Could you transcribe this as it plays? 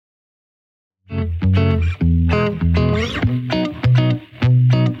Welcome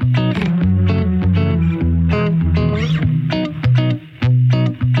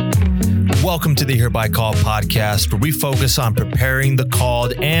to the Hereby Called podcast, where we focus on preparing the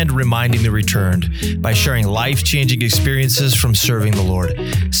called and reminding the returned by sharing life-changing experiences from serving the Lord.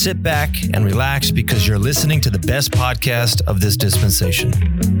 Sit back and relax because you're listening to the best podcast of this dispensation.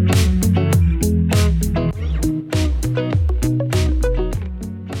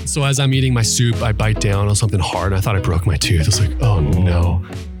 So as I'm eating my soup, I bite down on something hard. And I thought I broke my tooth. I was like, oh no.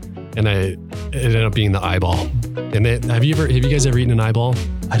 And it ended up being the eyeball. And have you guys ever eaten an eyeball?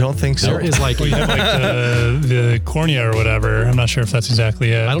 I don't think so. There is like, you have like the cornea or whatever. I'm not sure if that's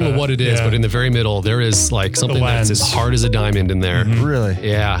exactly it. I don't know what it is, but in the very middle, there is like something that's as hard as a diamond in there. Mm-hmm. Really?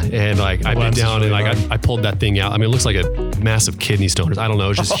 Yeah. And like I bent down and like I pulled that thing out. I mean, it looks like a massive kidney stone. I don't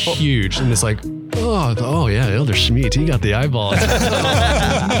know. It's just huge. And it's like, oh yeah, Elder Schmidt, he got the eyeball.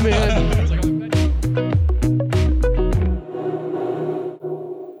 Man.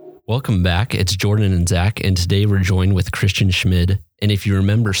 Welcome back. It's Jordan and Zach, and today we're joined with Christian Schmid. And if you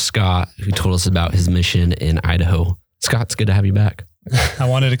remember Scott, who told us about his mission in Idaho, Scott, it's good to have you back. I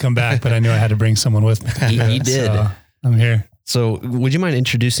wanted to come back, but I knew I had to bring someone with me. He did. So I'm here. So would you mind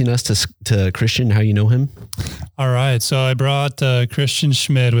introducing us to Christian, how you know him? All right. So I brought Christian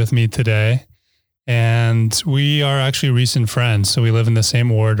Schmid with me today, and we are actually recent friends. So we live in the same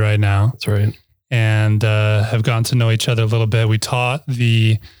ward right now. That's right. And have gotten to know each other a little bit. We taught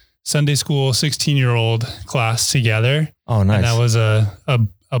the Sunday school 16-year-old class together. Oh, nice. And that was a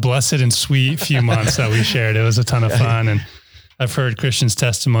blessed and sweet few months that we shared. It was a ton of fun. And I've heard Christian's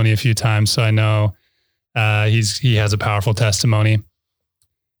testimony a few times, so I know he has a powerful testimony.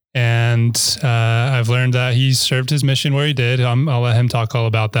 And I've learned that he served his mission where he did. I'll let him talk all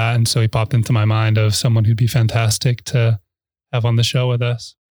about that. And so he popped into my mind of someone who'd be fantastic to have on the show with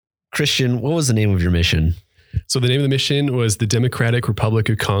us. Christian, what was the name of your mission? So the name of the mission was the Democratic Republic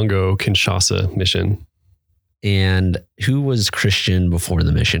of Congo, Kinshasa mission. And who was Christian before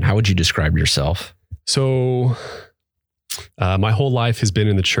the mission? How would you describe yourself? So my whole life has been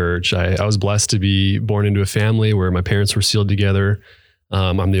in the church. I was blessed to be born into a family where my parents were sealed together.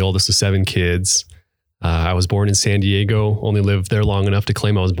 I'm the oldest of 7 kids. I was born in San Diego, only lived there long enough to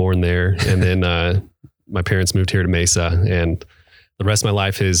claim I was born there. And then my parents moved here to Mesa, and the rest of my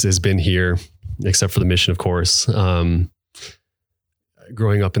life has been here, except for the mission, of course.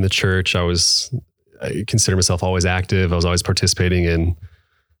 Growing up in the church, I consider myself always active. I was always participating in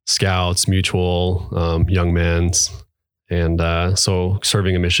scouts, mutual, young men's. And so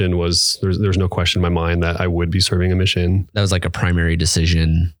serving a mission there's no question in my mind that I would be serving a mission. That was like a primary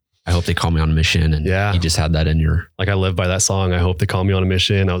decision. I hope they call me on a mission. And you just had that in your... Like I live by that song. I hope they call me on a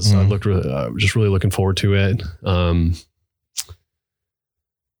mission. I was just really looking forward to it.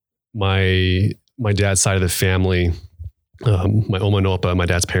 My dad's side of the family, my Oma and Opa, my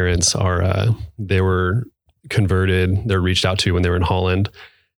dad's parents they were converted. They were reached out to when they were in Holland.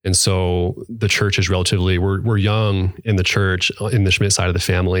 And so the church is we're young in the church, in the Schmidt side of the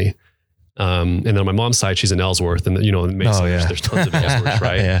family. And then on my mom's side, she's in Ellsworth, and in Mesa, there's tons of Ellsworth,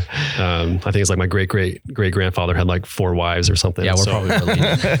 right? Yeah. I think it's like my great grandfather had like 4 wives or something. Yeah, we're probably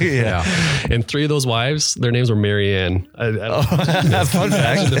related. Yeah. And 3 of those wives, their names were Mary Ann. Fun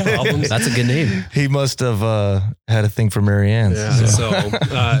fact. That's a good name. He must have had a thing for Mary Ann.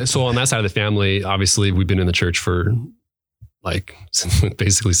 Yeah. So on that side of the family, obviously we've been in the church for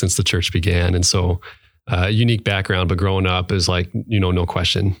basically since the church began. And so unique background, but growing up is like, no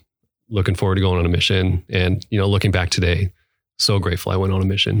question. Looking forward to going on a mission, and looking back today, so grateful I went on a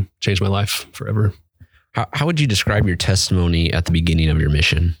mission. Changed my life forever. How would you describe your testimony at the beginning of your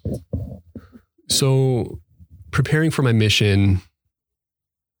mission? So preparing for my mission,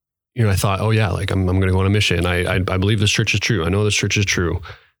 I thought, like I'm going to go on a mission. I believe this church is true. I know this church is true.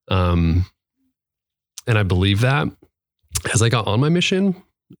 And I believe that as I got on my mission,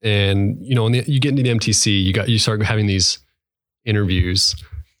 and you get into the MTC, you start having these interviews.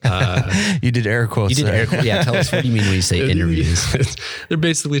 You did air quotes. Yeah. Tell us, what do you mean when you say interviews? They're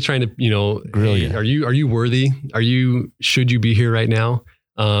basically trying to, grill you. Are you worthy? Should you be here right now?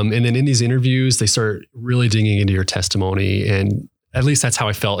 And then in these interviews, they start really digging into your testimony, and at least that's how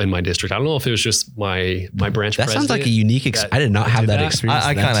I felt in my district. I don't know if it was just my branch. That sounds like a unique I did not have that experience.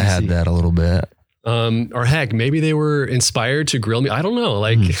 I kind of had that a little bit. Or heck, maybe they were inspired to grill me. I don't know.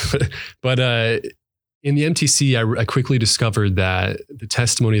 But in the MTC, I quickly discovered that the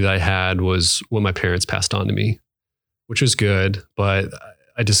testimony that I had was what my parents passed on to me, which was good. But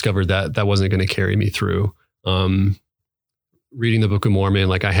I discovered that wasn't going to carry me through. Reading the Book of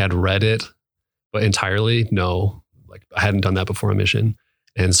Mormon, I had read it, but entirely, no. I hadn't done that before a mission.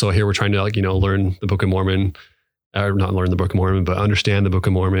 And so here we're trying to learn the Book of Mormon, or not learn the Book of Mormon, but understand the Book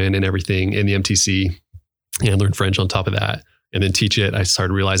of Mormon and everything in the MTC, and learn French on top of that, and then teach it. I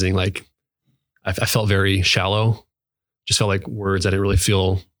started realizing like I felt very shallow, just felt like words. I didn't really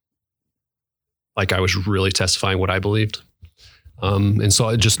feel like I was really testifying what I believed. And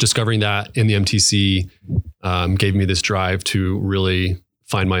so just discovering that in the MTC gave me this drive to really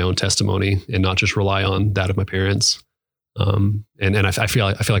find my own testimony and not just rely on that of my parents. And I feel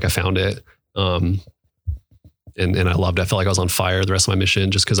like I found it. And I loved it. I felt like I was on fire the rest of my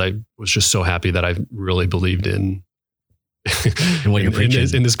mission, just because I was just so happy that I really believed in and what you're preaching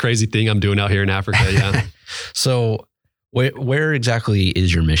in this crazy thing I'm doing out here in Africa. Yeah. So where exactly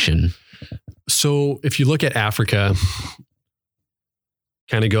is your mission? So if you look at Africa,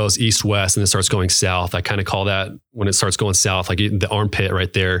 kind of goes east, west, and then starts going south. I kind of call that, when it starts going south, like the armpit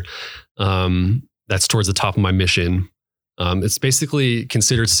right there. That's towards the top of my mission. It's basically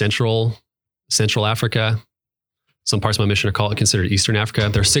considered Central Africa. Some parts of my mission are considered Eastern Africa.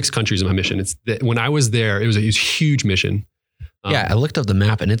 There are 6 countries in my mission. When I was there, it was a huge mission. Yeah, I looked up the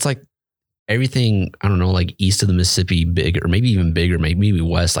map, and it's like everything, I don't know, like east of the Mississippi, big, or maybe even bigger, maybe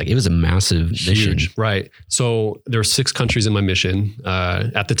west. Like it was a massive mission. Right. So there are 6 countries in my mission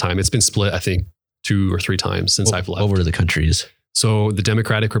at the time. It's been split, I think, 2 or 3 times since I've left. Over to the countries. So the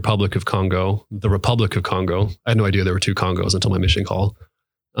Democratic Republic of Congo, the Republic of Congo. I had no idea there were 2 Congos until my mission call.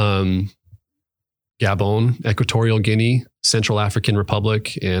 Gabon, Equatorial Guinea, Central African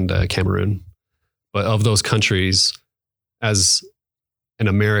Republic, and Cameroon. But of those countries, as an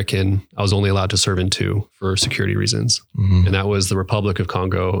American, I was only allowed to serve in 2 for security reasons. Mm-hmm. And that was the Republic of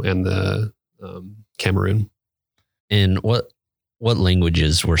Congo and the Cameroon. And what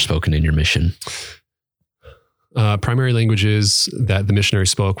languages were spoken in your mission? Primary languages that the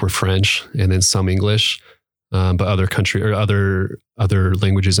missionaries spoke were French, and then some English. But other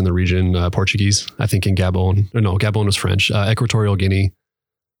languages in the region, Portuguese, I think in Gabon. No, Gabon was French. Equatorial Guinea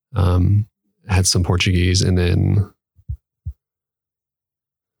had some Portuguese, and then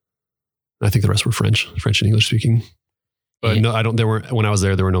I think the rest were French and English speaking. But no, I don't. When I was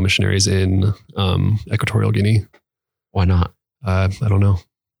there were no missionaries in Equatorial Guinea. Why not? I don't know.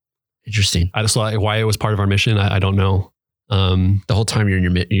 Interesting. I just thought why it was part of our mission. I don't know. The whole time you're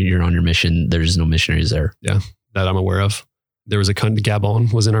on your mission, there's no missionaries there. Yeah, that I'm aware of. There was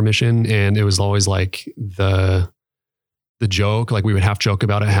Gabon was in our mission, and it was always like the joke, like we would half joke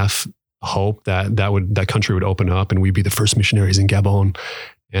about it, half hope that country would open up and we'd be the first missionaries in Gabon.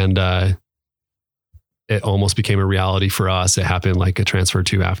 And it almost became a reality for us. It happened like a transfer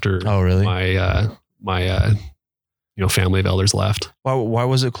to after my family of elders left. Why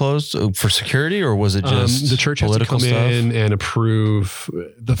was it closed? For security, or was it just the church has to come in and approve?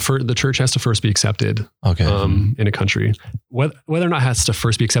 The church has to first be accepted. Okay. In a country, whether or not it has to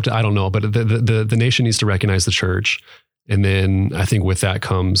first be accepted, I don't know. But the nation needs to recognize the church, and then I think with that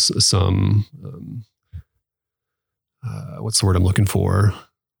comes some what's the word I'm looking for?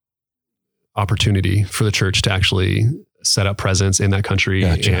 Opportunity for the church to actually set up presence in that country.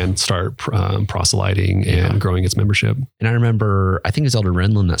 Gotcha. And start proselyting and growing its membership. And I remember, I think it was Elder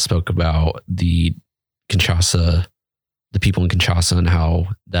Renlund that spoke about the Kinshasa, the people in Kinshasa, and how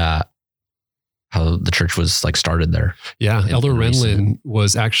the church was like started there. Yeah. Elder Renlund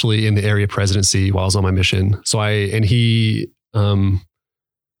was actually in the area presidency while I was on my mission. So he for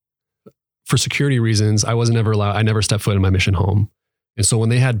security reasons, I wasn't ever allowed, I never stepped foot in my mission home. And so when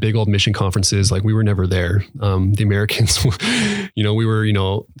they had big old mission conferences, like we were never there. The Americans, we were,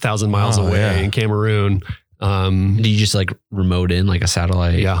 1,000 miles away in Cameroon. Did you just like remote in like a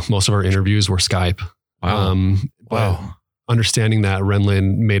satellite? Yeah. Most of our interviews were Skype. Wow. Wow. Understanding that,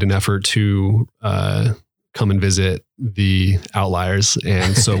 Renlund made an effort to come and visit the outliers.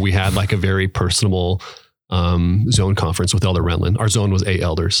 And so we had like a very personable zone conference with Elder Renlund. Our zone was 8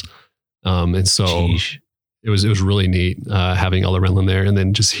 elders. And so... Jeez. It was really neat having Elder Renlund there, and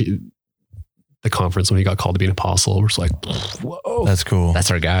then just the conference when he got called to be an apostle. We're just like, whoa, that's cool.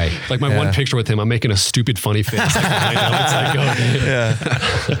 That's our guy. Like my one picture with him, I'm making a stupid funny face.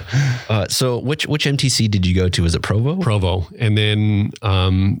 So which MTC did you go to? Was it Provo? Provo, and then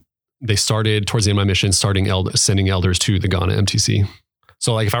they started towards the end of my mission, sending elders to the Ghana MTC.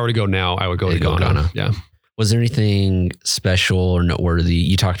 So like if I were to go now, I would go to Ghana. Yeah. Was there anything special or noteworthy?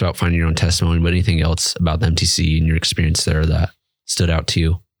 You talked about finding your own testimony, but anything else about the MTC and your experience there that stood out to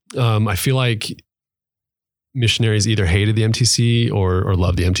you? I feel like missionaries either hated the MTC or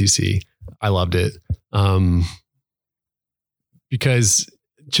loved the MTC. I loved it because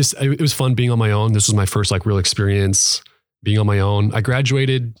it was fun being on my own. This was my first like real experience being on my own. I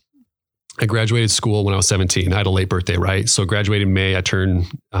graduated I graduated school when I was 17. I had a late birthday, right? So graduated in May. I turned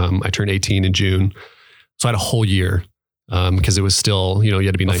 18 in June. So I had a whole year because it was still, you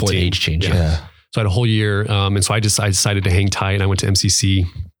had to be 19. Before the age change. Yeah. So I had a whole year. And so I decided to hang tight and I went to MCC.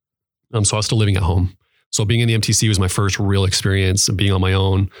 So I was still living at home. So being in the MTC was my first real experience of being on my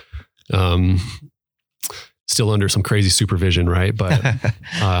own. Still under some crazy supervision, right? But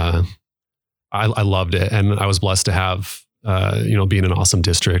I loved it. And I was blessed to have, be in an awesome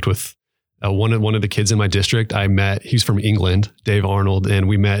district with one of the kids in my district. I met, he's from England, Dave Arnold. And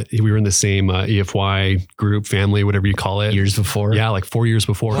we were in the same EFY group, family, whatever you call it. Years before? Yeah, like 4 years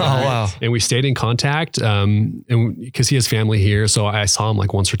before. Oh, wow. And we stayed in contact and because he has family here. So I saw him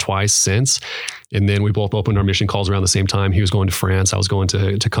like once or twice since. And then we both opened our mission calls around the same time. He was going to France. I was going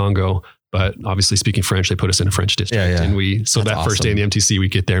to Congo. But obviously speaking French, they put us in a French district. Yeah. And that first day in the MTC, we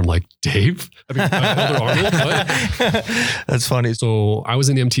get there. I'm like, Dave? Elder Arnold? What? That's funny. So I was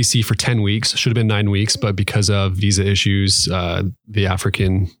in the MTC for 10 weeks, should have been 9 weeks, but because of visa issues, the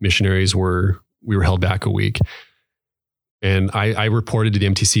African missionaries we were held back a week. And I reported to the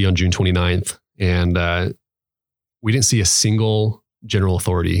MTC on June 29th and we didn't see a single general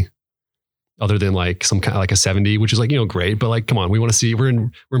authority other than like some kind of like a 70, which is like, great, but like, come on, we want to see, we're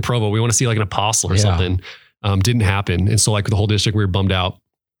in Provo. We want to see like an apostle or something. Didn't happen. And so like the whole district, we were bummed out.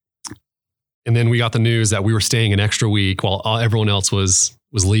 And then we got the news that we were staying an extra week while everyone else was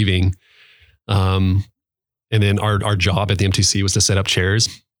leaving. And then our job at the MTC was to set up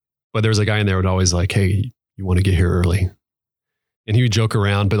chairs, but there was a guy in there who would always like, hey, you want to get here early. And he would joke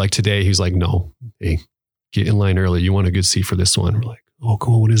around, but like today he was like, no, hey, get in line early. You want a good seat for this one. We're like, oh,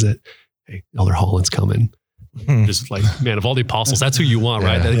 cool. What is it? Hey, Elder Holland's coming. Just like, man, of all the apostles, that's who you want,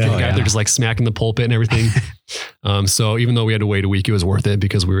 right? That guy, they're just like smacking the pulpit and everything. So even though we had to wait a week, it was worth it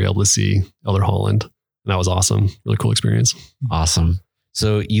because we were able to see Elder Holland. And that was awesome. Really cool experience. Awesome.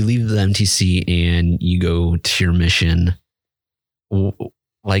 So you leave the MTC and you go to your mission.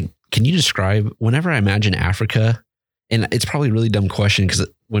 Like, can you describe, whenever I imagine Africa, and it's probably a really dumb question because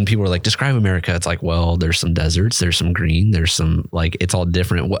when people are like, describe America, it's like, well, there's some deserts, there's some green, there's some like, it's all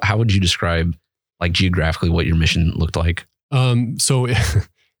different. How would you describe like geographically what your mission looked like? So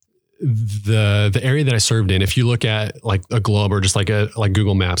the area that I served in, if you look at like a globe or just like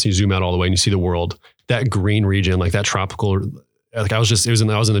Google Maps, and you zoom out all the way and you see the world, that green region, like that tropical, like I was in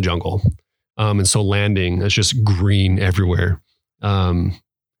the jungle. And so landing, it's just green everywhere.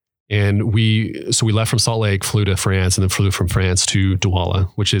 And we left from Salt Lake, flew to France, and then flew from France to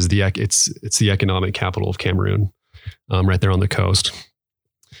Douala, which is it's the economic capital of Cameroon, right there on the coast.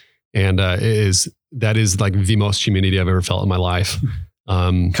 And that is like the most humidity I've ever felt in my life.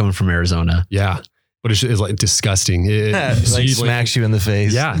 Coming from Arizona. Yeah. But it's like disgusting. It like smacks you in the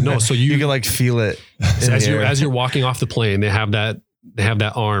face. Yeah. No. So you can like feel it. As you're walking off the plane, they have that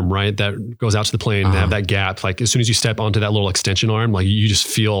arm, right? That goes out to the plane and they have that gap. Like as soon as you step onto that little extension arm, like you just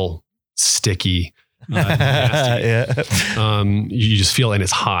feel sticky. Nasty. Yeah. You just feel, and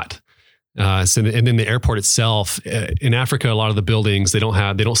it's hot. And then the airport itself in Africa, a lot of the buildings, they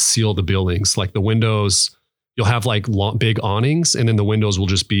don't seal the buildings. Like the windows, you'll have like big awnings, and then the windows will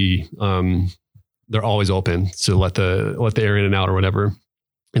just be, they're always open to let the air in and out or whatever.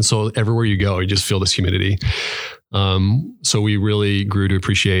 And so everywhere you go, you just feel this humidity. So we really grew to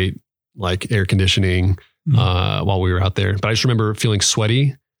appreciate like air conditioning, while we were out there. But I just remember feeling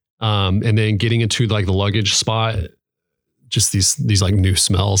sweaty. And then getting into like the luggage spot, just these like new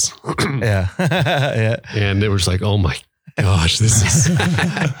smells. Yeah. Yeah. And it was like, oh my gosh, this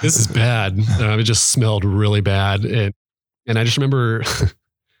is bad. It just smelled really bad. And I just remember,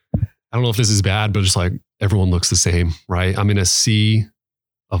 I don't know if this is bad, but just like everyone looks the same, right? I'm in a sea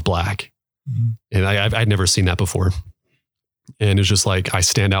of black. And I'd never seen that before. And it's just like, I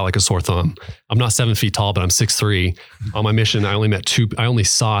stand out like a sore thumb. I'm not 7 feet tall, but I'm 6'3". On my mission, I only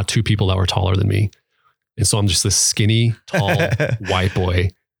saw two people that were taller than me. And so I'm just this skinny, tall, white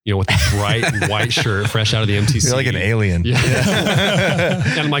boy, with a bright white shirt, fresh out of the MTC. You're like an alien. Yeah.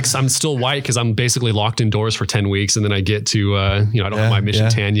 And I'm still white because I'm basically locked indoors for 10 weeks. And then I get to, I don't have my mission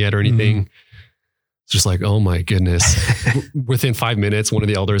tan yet or anything. It's just like, oh my goodness. Within 5 minutes, one of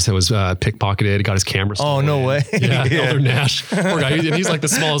the elders was pickpocketed, got his camera stolen. Oh, no way. Yeah, Elder Nash. Poor guy. And he's like the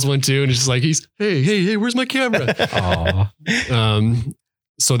smallest one too. And it's just like, hey, where's my camera?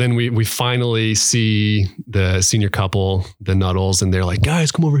 So then we finally see the senior couple, the Nuttles, and they're like,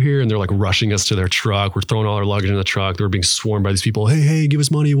 guys, come over here. And they're like rushing us to their truck. We're throwing all our luggage in the truck. They were being swarmed by these people. Hey, give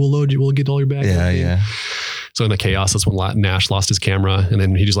us money. We'll load you. We'll get all your bags. Yeah. So in the chaos, that's when Nash lost his camera. And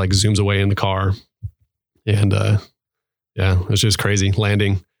then he just like zooms away in the car. And it was just crazy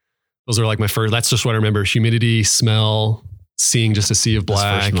landing. Those are like my first, that's just what I remember. Humidity, smell, seeing just a sea of Those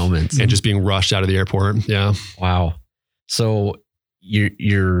black first moments. and just being rushed out of the airport. Yeah. Wow. So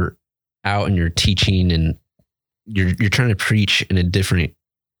you're out and you're teaching and you're trying to preach in a different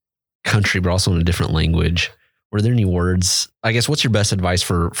country, but also in a different language. Were there any words? I guess what's your best advice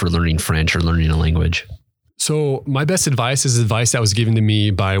for learning French or learning a language? So my best advice is advice that was given to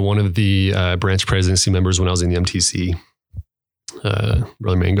me by one of the branch presidency members when I was in the MTC,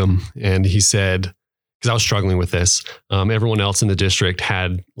 Brother Mangum. And he said, because I was struggling with this, everyone else in the district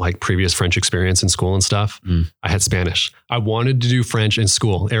had like previous French experience in school and stuff. I had Spanish. I wanted to do French in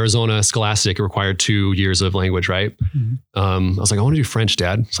school. Arizona Scholastic required 2 years of language, right? I was like, I want to do French,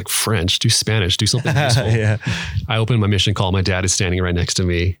 Dad. It's like, French, do Spanish, do something useful. Yeah. I opened my mission call. My dad is standing right next to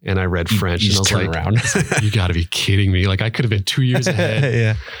me and I read French. You and I was just turn like, around. you gotta be kidding me. Like I could have been 2 years ahead.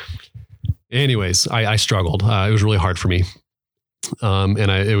 Yeah. Anyways, I struggled. It was really hard for me. And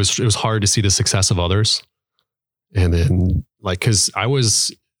it was hard to see the success of others. And then like, cause I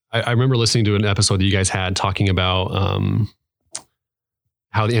remember listening to an episode that you guys had talking about,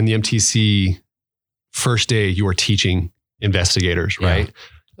 how in the MTC first day you were teaching investigators, right?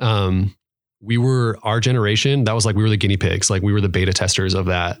 Our generation, that was like, we were the guinea pigs. Like we were the beta testers of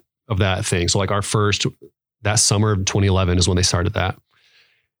that thing. So like that summer of 2011 is when they started that.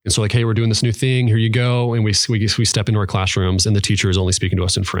 And so like, hey, we're doing this new thing. Here you go. And we step into our classrooms and the teacher is only speaking to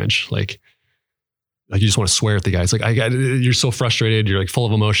us in French. Like you just want to swear at the guy. It's like, you're so frustrated. You're like full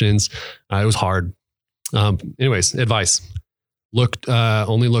of emotions. It was hard. Anyways, advice.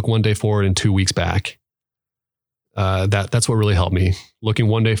 Only look 1 day forward and 2 weeks back. That's what really helped me. Looking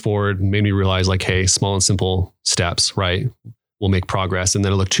 1 day forward made me realize like, hey, small and simple steps, right, will make progress. And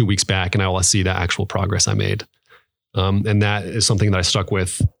then I look 2 weeks back and I will see the actual progress I made. And that is something that I stuck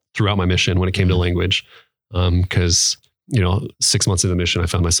with throughout my mission when it came to language. Cause 6 months into the mission, I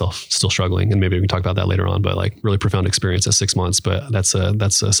found myself still struggling, and maybe we can talk about that later on, but like really profound experience at 6 months. But that's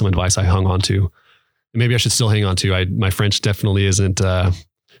some advice I hung on to. And maybe I should still hang on to. My French definitely isn't,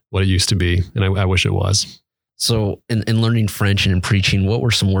 what it used to be. And I wish it was. So in learning French and in preaching, what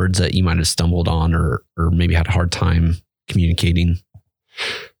were some words that you might have stumbled on or maybe had a hard time communicating?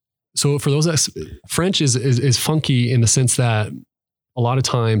 So for those French is funky in the sense that a lot of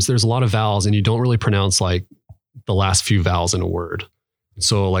times there's a lot of vowels and you don't really pronounce like the last few vowels in a word.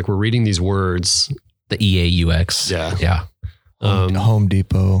 So like we're reading these words. The EAUX. Yeah. Yeah. Home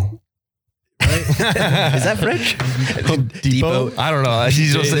Depot. Right? Is that French? Depot? I don't know.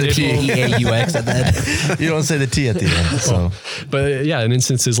 You don't say the T. EAUX at that. You don't say the T at the end. So, but yeah, in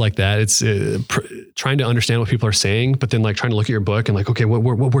instances like that, it's trying to understand what people are saying, but then like trying to look at your book and like, okay, what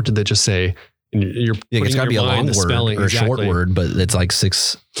word did they just say? And you're it's got to be a long word spelling, or a short word, but it's like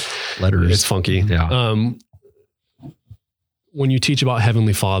 6 letters. It's funky. Yeah. When you teach about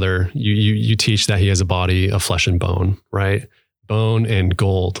Heavenly Father, you teach that he has a body of flesh and bone, right? Bone and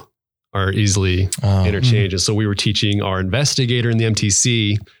gold are easily interchanged. And so we were teaching our investigator in the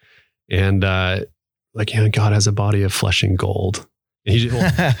MTC and God has a body of flesh and gold. And he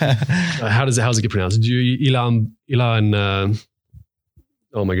how does it get pronounced?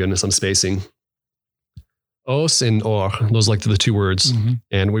 Oh my goodness, I'm spacing. Os and or, those like the 2 words. Mm-hmm.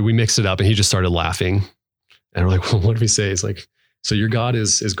 And we mixed it up and he just started laughing. And we're like, well, what do we say? It's like, so your God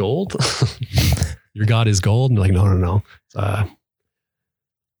is gold? Your God is gold? And like, no.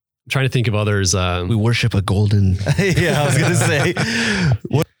 I'm trying to think of others. We worship a golden. Yeah, I was going to say.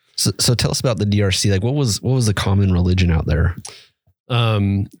 So tell us about the DRC. Like what was the common religion out there?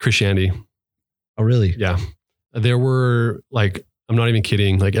 Christianity. Oh, really? Yeah. There were like, I'm not even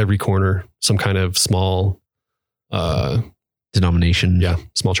kidding, like every corner, some kind of small denomination. Yeah.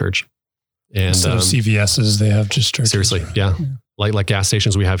 Small church. And instead of CVS's, they have just churches. Seriously. Yeah. Like gas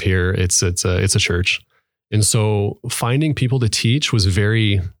stations we have here, it's a church. And so finding people to teach was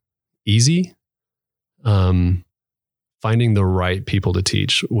very easy. Finding the right people to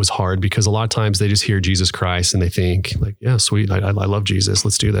teach was hard because a lot of times they just hear Jesus Christ and they think like, yeah, sweet. I love Jesus.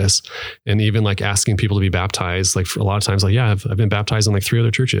 Let's do this. And even like asking people to be baptized, like for a lot of times, like, yeah, I've been baptized in like 3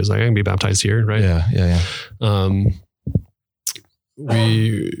 other churches. Like I can be baptized here. Right. Yeah.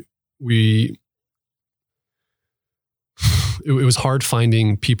 It was hard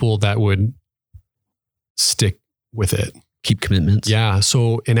finding people that would stick with it. Keep commitments. Yeah.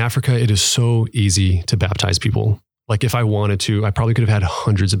 So in Africa, it is so easy to baptize people. Like if I wanted to, I probably could have had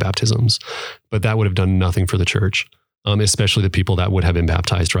hundreds of baptisms, but that would have done nothing for the church, especially the people that would have been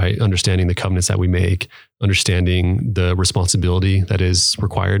baptized, right? Understanding the covenants that we make, understanding the responsibility that is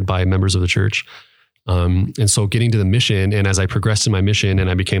required by members of the church. And so getting to the mission, and as I progressed in my mission and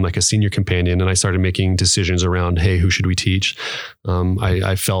I became like a senior companion and I started making decisions around, hey, who should we teach?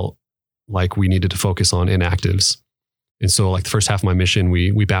 I felt like we needed to focus on inactives. And so like the first half of my mission,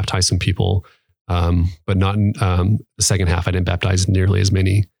 we baptized some people, but not the second half. I didn't baptize nearly as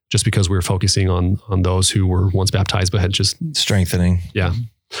many, just because we were focusing on those who were once baptized, but had just strengthening. Yeah.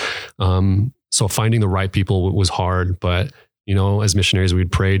 So finding the right people was hard, but as missionaries,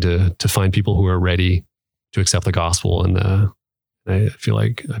 we'd pray to find people who are ready to accept the gospel. And I feel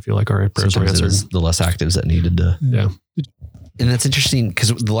like our prayers were answered. The less actives that needed to. Yeah. And that's interesting because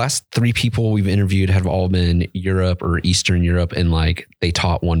the last 3 people we've interviewed have all been Europe or Eastern Europe, and like they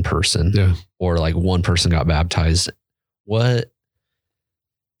taught one person, or like one person got baptized. I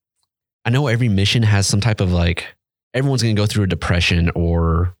know every mission has some type of like, everyone's going to go through a depression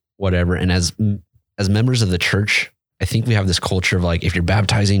or whatever. And as members of the church, I think we have this culture of like, if you're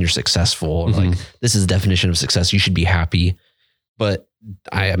baptizing, you're successful. Or like, this is the definition of success. You should be happy. But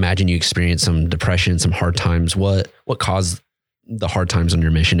I imagine you experienced some depression, some hard times. What caused the hard times on your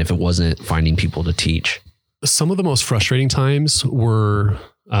mission if it wasn't finding people to teach? Some of the most frustrating times were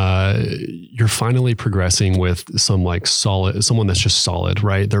you're finally progressing with someone that's just solid,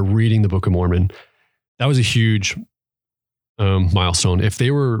 right? They're reading the Book of Mormon. That was a huge milestone. If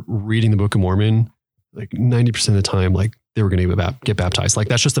they were reading the Book of Mormon, like 90% of the time, like they were going to get baptized. Like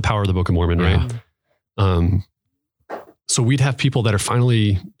that's just the power of the Book of Mormon, right? So we'd have people that are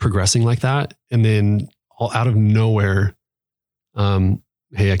finally progressing like that. And then all out of nowhere,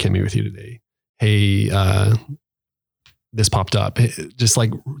 hey, I can't meet with you today. Hey, this popped up. Just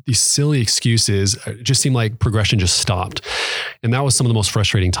like these silly excuses, it just seemed like progression just stopped. And that was some of the most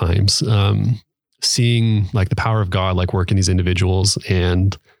frustrating times. Seeing like the power of God, like work in these individuals,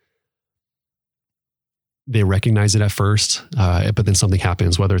 and they recognize it at first, but then something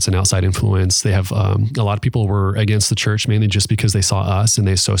happens, whether it's an outside influence. They have a lot of people were against the church mainly just because they saw us and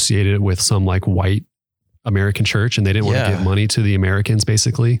they associated it with some like white American church, and they didn't want to give money to the Americans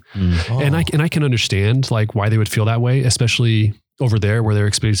basically. And I can understand like why they would feel that way, especially over there where they're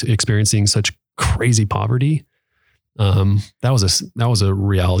experiencing such crazy poverty. That was a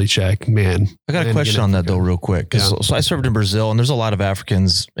reality check, man. I got a question on that though, real quick. So I served in Brazil, and there's a lot of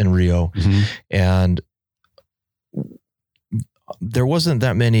Africans in Rio, and there wasn't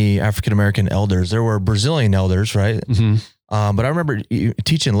that many African-American elders. There were Brazilian elders, right? But I remember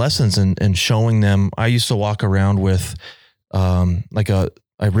teaching lessons and showing them. I used to walk around with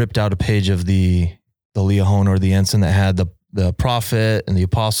I ripped out a page of the Leahone or the ensign that had the prophet and the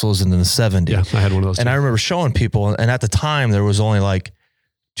apostles and then the 70. Yeah, I had one of those and too. I remember showing people, and at the time there was only like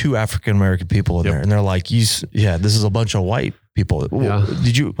 2 African-American people in there, and they're like, this is a bunch of white people. Yeah.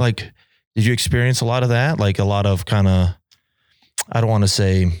 Did you experience a lot of that? Like a lot of kind of, I don't want to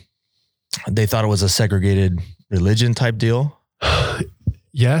say they thought it was a segregated religion type deal.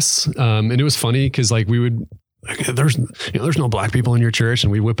 Yes. And it was funny because like we would, there's no black people in your church,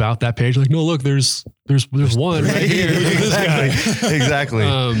 and we whip out that page like, no, look, there's one right here. Exactly.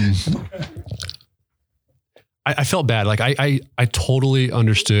 I felt bad. Like I totally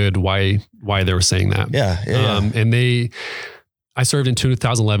understood why they were saying that. Yeah. And I served in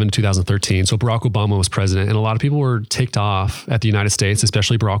 2011, 2013. So Barack Obama was president, and a lot of people were ticked off at the United States,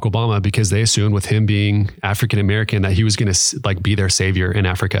 especially Barack Obama, because they assumed with him being African-American that he was going to like be their savior in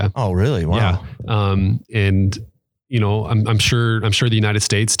Africa. Oh, really? Wow. Yeah. And I'm sure the United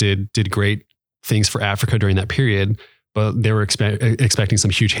States did great things for Africa during that period, but they were expecting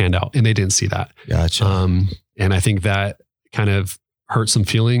some huge handout, and they didn't see that. Gotcha. And I think that kind of hurt some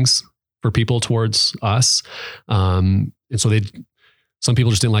feelings for people towards us. And so some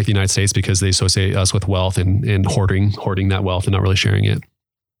people just didn't like the United States because they associate us with wealth and hoarding that wealth and not really sharing it.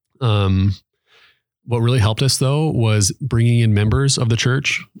 What really helped us though was bringing in members of the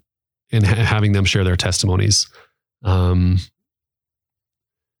church and having them share their testimonies. Like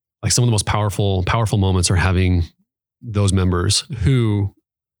some of the most powerful moments are having those members who,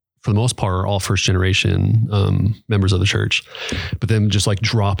 for the most part, are all first generation members of the church, but then just like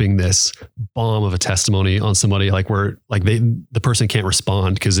dropping this bomb of a testimony on somebody like where like the person can't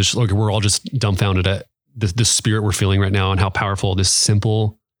respond because it's like we're all just dumbfounded at the spirit we're feeling right now and how powerful this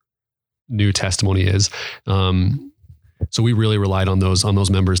simple new testimony is. So we really relied on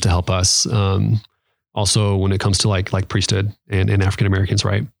those members to help us. Also, when it comes to like priesthood and African Americans,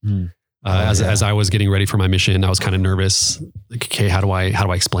 right? As I was getting ready for my mission, I was kind of nervous. Like, okay, how do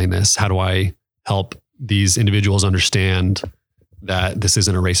I explain this? How do I help these individuals understand that this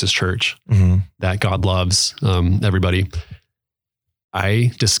isn't a racist church, that God loves everybody?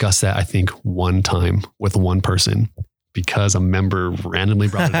 I discussed that, I think, one time with one person because a member randomly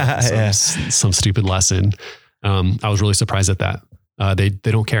brought it up in some stupid lesson. I was really surprised at that. They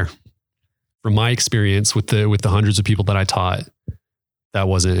don't care. From my experience with the hundreds of people that I taught, that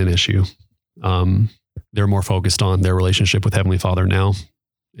wasn't an issue. they're more focused on their relationship with Heavenly Father now.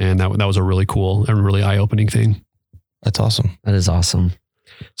 And that was a really cool and really eye-opening thing. That's awesome. That is awesome.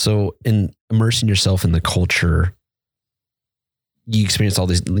 So in immersing yourself in the culture, you experience all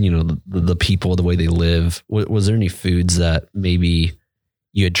these, the people, the way they live. Was there any foods that maybe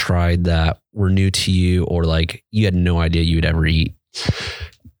you had tried that were new to you, or like you had no idea you would ever eat?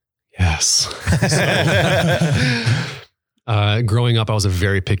 Yes. So, growing up, I was a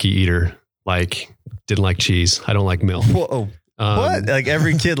very picky eater. Like, didn't like cheese. I don't like milk. Whoa. What? Like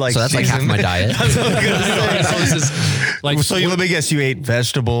every kid likes so that's like half my diet. That's what I was gonna say. So let me guess, you ate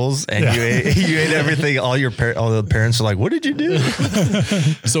vegetables and you ate everything. All the parents are like, "What did you do?"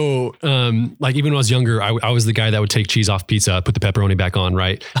 So, like even when I was younger, I was the guy that would take cheese off pizza, put the pepperoni back on.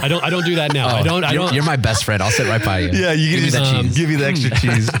 Right? I don't do that now. I don't. You're my best friend. I'll sit right by you. Yeah, you give me that cheese. Give me the extra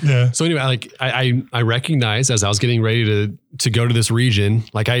cheese. Yeah. So anyway, like I recognized as I was getting ready to go to this region,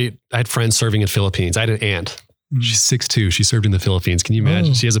 like I had friends serving in Philippines. I had an aunt. She's 6'2". She served in the Philippines. Can you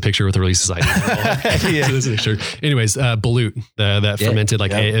imagine? She has a picture with the release society. Anyways, balut, that fermented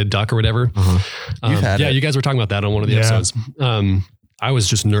a duck or whatever. You guys were talking about that on one of the episodes. I was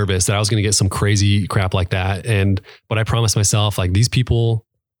just nervous that I was going to get some crazy crap like that. But I promised myself, like, these people,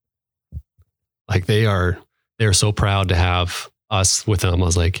 like they are so proud to have us with them. I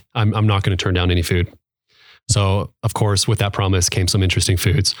was like, I'm not going to turn down any food. So, of course, with that promise came some interesting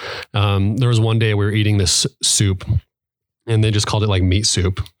foods. There was one day we were eating this soup and they just called it like meat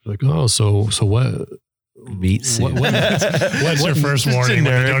soup. Like, oh, so what? Meat soup. What's your first warning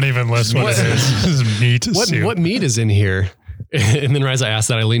when you don't even list what it is? This is meat soup. What meat is in here? And then as I asked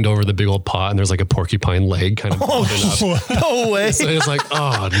that, I leaned over the big old pot and there's like a porcupine leg kind of popping up. No way. So it's like,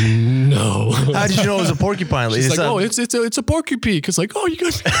 oh no. How did you know it was a porcupine leg? It's like, it's a porcupine. It's like, oh, you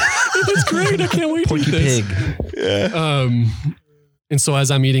guys, that's great. I can't wait to eat this. Pig. Yeah. And so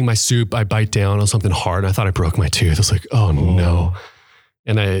as I'm eating my soup, I bite down on something hard. And I thought I broke my tooth. I was like, oh no.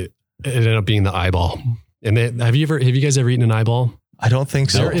 And it ended up being the eyeball. And have you guys ever eaten an eyeball? I don't think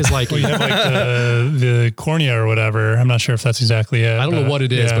so. There is like, you have like the cornea or whatever. I'm not sure if that's exactly it. I don't know what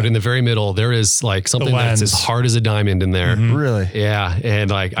it is, but in the very middle, there is like something that's as hard as a diamond in there. Mm-hmm. Really? Yeah. And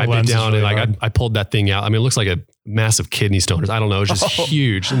like I bit down and like I pulled that thing out. I mean, it looks like a massive kidney stone. I don't know. It's just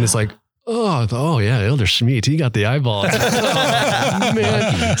huge. And it's like, oh yeah, Elder Schmidt, he got the eyeball. It's like, oh,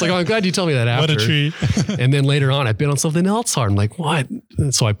 man. It's like, oh, I'm glad you told me that after. What a treat. And then later on, I bit on something else hard. I'm like, what?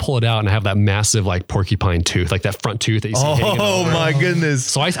 And so I pull it out and I have that massive like porcupine tooth, like that front tooth that you see hanging over. Oh my goodness.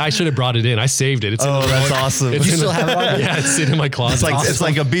 So I should have brought it in. I saved it. It's that's awesome. You still have it on? Yeah, it's in my closet. It's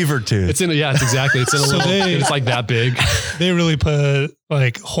like a beaver tooth. It's exactly. It's in a little, it's like that big. They really put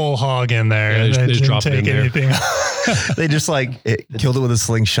like whole hog in there. Yeah, they just dropped it in there. They just killed it with a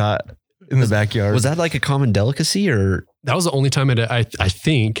slingshot in the backyard. Was that like a common delicacy, or? That was the only time I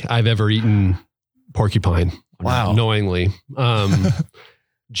think I've ever eaten porcupine. Wow. Knowingly.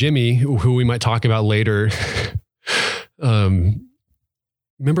 Jimmy, who we might talk about later.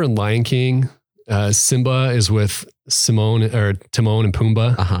 Remember in Lion King, Simba is with Timon and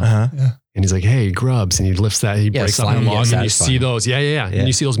Pumbaa. Yeah. And he's like, hey, grubs. And he lifts that, he breaks up a log and you see those. Yeah. And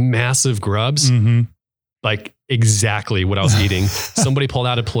you see those massive grubs. Mm-hmm. Like exactly what I was eating. Somebody pulled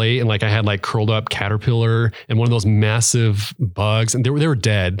out a plate and like I had like curled up caterpillar and one of those massive bugs, and they were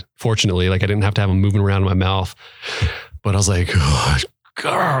dead. Fortunately, like I didn't have to have them moving around in my mouth. But I was like, oh,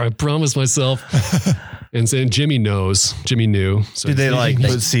 God, I promised myself. And so Jimmy knew. So did they like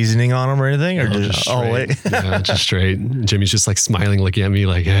put seasoning on them or anything, or just wait? Yeah, just straight. And Jimmy's just like smiling, looking at me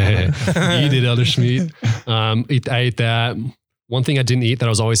like, hey, eat it, Elder Schmidt. I ate that. One thing I didn't eat that I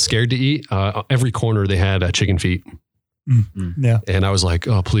was always scared to eat, every corner they had chicken feet. Mm-hmm. Yeah. And I was like,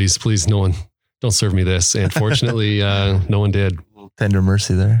 oh, please, no one, don't serve me this. And fortunately, no one did. Tender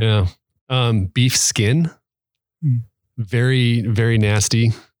mercy there. Yeah. Beef skin. Very, very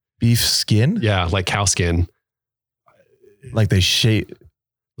nasty. Beef skin? Yeah, like cow skin. Like they shape,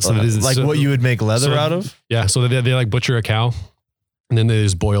 so what you would make leather out of? Yeah, so they like butcher a cow and then they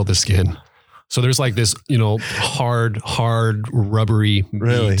just boil the skin. So there's like this, hard, rubbery meat.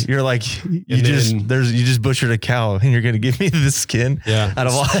 Really? You're like, you just butchered a cow and you're going to give me the skin? Yeah. Out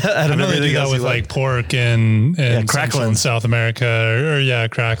of everything they do that with like pork and cracklins. South America or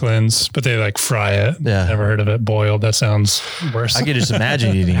cracklins, but they like fry it. Yeah. Never heard of it boiled. That sounds worse. I could just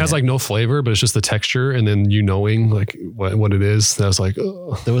imagine eating it. It has like no flavor, but it's just the texture. And then knowing like what it is. That was like,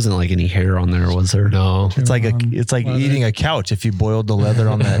 oh. There wasn't like any hair on there, was there? No. It's like eating a couch if you boiled the leather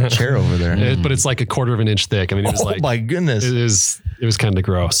on that chair over there. But it's like a quarter of an inch thick. I mean, it was my goodness. It was kind of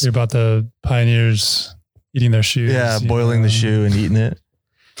gross. You're about the pioneers eating their shoes. Yeah. Boiling the shoe and eating it.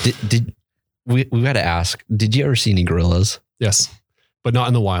 We got to ask, did you ever see any gorillas? Yes, but not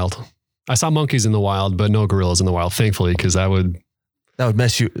in the wild. I saw monkeys in the wild, but no gorillas in the wild, thankfully, because that would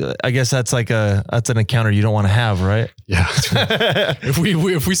mess you. I guess that's that's an encounter you don't want to have, right? Yeah. if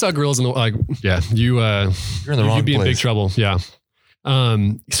we saw gorillas in the you're in the wrong you'd be place. in big trouble. Yeah.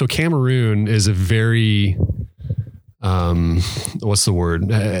 So Cameroon is a very what's the word?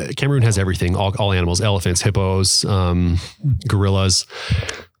 Cameroon has everything, all animals, elephants, hippos, gorillas.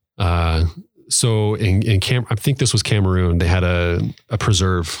 So in I think this was Cameroon. They had a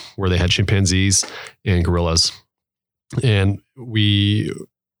preserve where they had chimpanzees and gorillas, and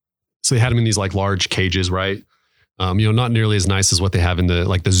so they had them in these like large cages, right? Not nearly as nice as what they have in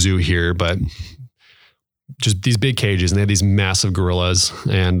the zoo here, but just these big cages, and they had these massive gorillas.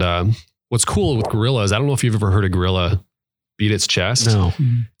 And what's cool with gorillas, I don't know if you've ever heard a gorilla beat its chest. No,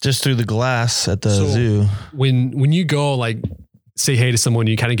 just through the glass at the zoo. When you go like say hey to someone,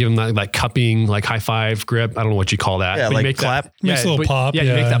 you kind of give them that like cupping, like high five grip. I don't know what you call that. Yeah, but like you make clap. That, Makes a little pop. Yeah,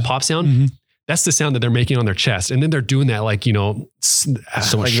 you make that pop sound. Mm-hmm. That's the sound that they're making on their chest. And then they're doing that like, so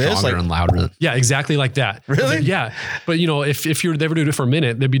much like this, stronger and louder. yeah, exactly like that. Really? Yeah. But if they were doing it for a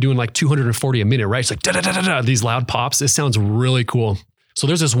minute, they'd be doing like 240 a minute, right? It's like da da da da da. These loud pops. It sounds really cool. So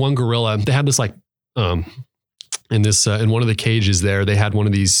there's this one gorilla. They had this like in one of the cages there, they had one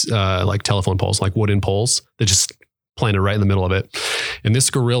of these like telephone poles, like wooden poles that just planted right in the middle of it. And this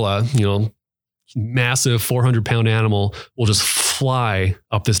gorilla, massive 400-pound animal will just fly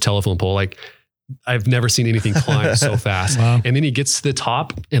up this telephone pole. Like I've never seen anything climb so fast. Wow. And then he gets to the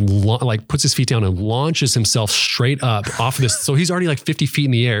top and puts his feet down and launches himself straight up off of this. So he's already like 50 feet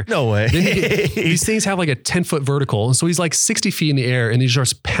in the air. No way. Then these things have like a 10-foot vertical. And so he's like 60 feet in the air and he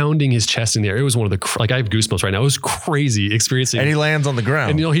starts pounding his chest in the air. It was one of the, I have goosebumps right now. It was crazy experiencing. And he lands on the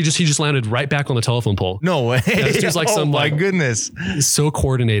ground. And he just landed right back on the telephone pole. No way. Yeah, this dude's like oh my goodness. so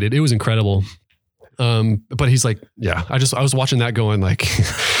coordinated. It was incredible. But he's like, yeah, I was watching that going like,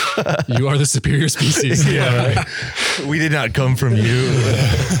 you are the superior species. Yeah, right. We did not come from you.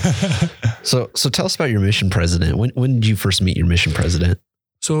 So tell us about your mission president. When did you first meet your mission president?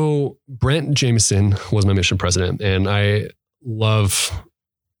 So Brent Jameson was my mission president, and I love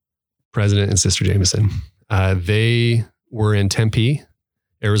President and Sister Jameson. They were in Tempe,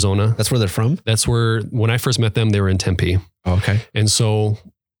 Arizona. That's where they're from? That's where, when I first met them, they were in Tempe. Oh, okay. And so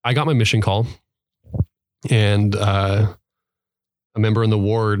I got my mission call, and a member in the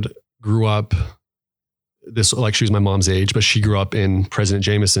ward grew up she was my mom's age, but she grew up in President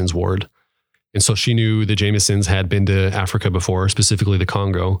Jameson's ward. And so she knew the Jamesons had been to Africa before, specifically the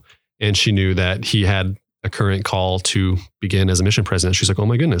Congo. And she knew that he had a current call to begin as a mission president. She's like, oh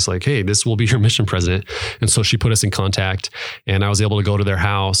my goodness, like, hey, this will be your mission president. And so she put us in contact, and I was able to go to their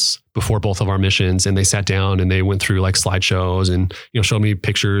house before both of our missions. And they sat down and they went through like slideshows and, showed me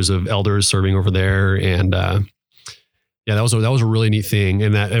pictures of elders serving over there. And that was a really neat thing.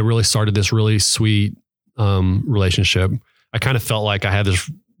 And that it really started this really sweet relationship. I kind of felt like I had this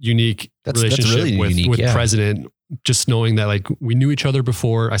unique relationship really with President, just knowing that like we knew each other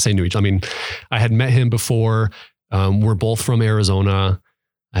before. I say knew each, I mean, I had met him before. We're both from Arizona,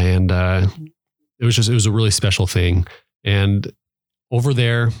 and it was a really special thing. And over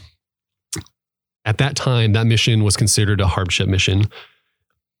there at that time, that mission was considered a hardship mission.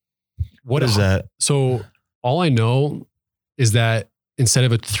 What is that? So all I know is that instead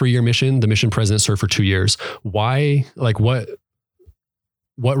of a 3-year mission, the mission president served for 2 years. Why? Like what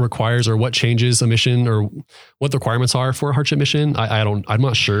requires or what changes a mission or what the requirements are for a hardship mission? I'm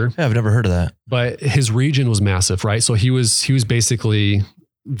not sure. Yeah, I've never heard of that. But his region was massive, right? So he was basically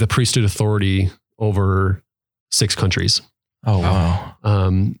the priesthood authority over 6 countries. Oh, wow.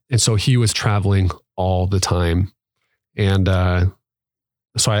 And so he was traveling all the time. And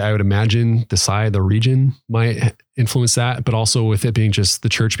so I would imagine the region might influence that, but also with it being just the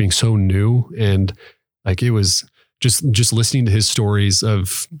church being so new, and like it was just listening to his stories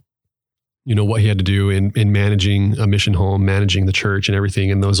of, what he had to do in managing a mission home, managing the church and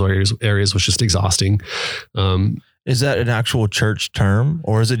everything in those areas was just exhausting. Is that an actual church term,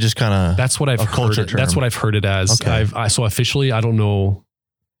 or is it just kind of that's what I've heard? That's what I've heard it as. Okay. So officially, I don't know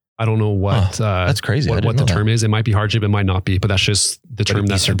what that's crazy. What the term is. It might be hardship, it might not be, but that's just the term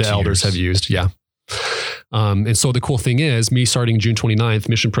that the elders have used. Yeah. And so the cool thing is, me starting June 29th,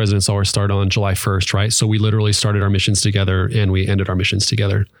 mission presidents always start on July 1st, right? So we literally started our missions together and we ended our missions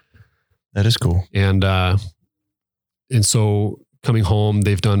together. That is cool. And so coming home,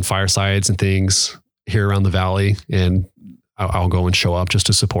 they've done firesides and things here around the valley, and I'll go and show up just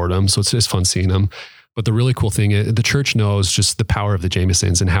to support them. So it's just fun seeing them. But the really cool thing is the church knows just the power of the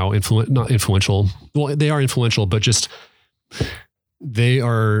Jamesons and how not influential. Well, they are influential, but just they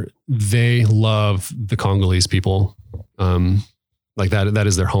love the Congolese people. Like Like that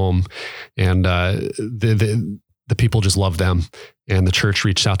is their home. And the people just love them, and the church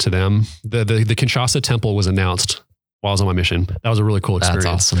reached out to them. The Kinshasa temple was announced while I was on my mission. That was a really cool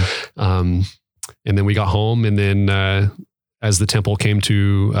experience. That's awesome. And then we got home, and then as the temple came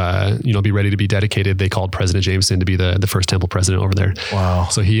to be ready to be dedicated, they called President Jameson to be the first temple president over there. Wow.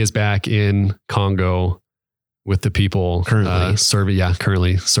 So he is back in Congo with the people Currently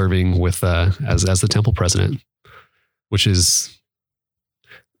serving with as the temple president, which is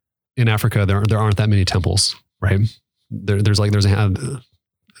in Africa. There aren't that many temples, right? There's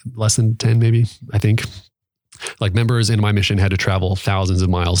less than 10, maybe, I think. Like members in my mission had to travel thousands of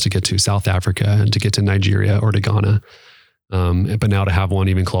miles to get to South Africa and to get to Nigeria or to Ghana. But now to have one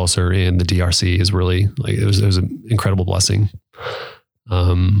even closer in the DRC is really like, it was an incredible blessing.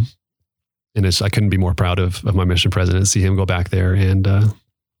 And I couldn't be more proud of my mission president, see him go back there and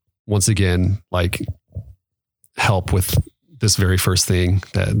once again, like help with this very first thing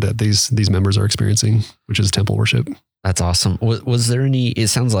that these members are experiencing, which is temple worship. That's awesome. Was there any, it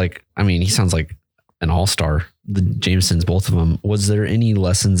sounds like, he sounds like an all-star, the Jamesons, both of them. Was there any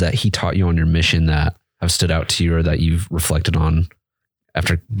lessons that he taught you on your mission that have stood out to you or that you've reflected on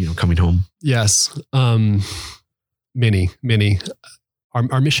after, coming home? Yes. Many.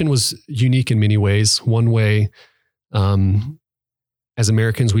 Our mission was unique in many ways. One way, as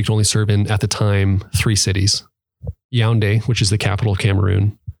Americans, we could only serve in, at the time, 3 cities. Yaoundé, which is the capital of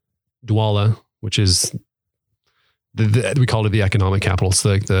Cameroon. Douala, which is we called it the economic capital. It's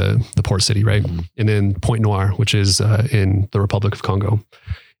like the port city, right? Mm-hmm. And then Pointe Noire, which is in the Republic of Congo.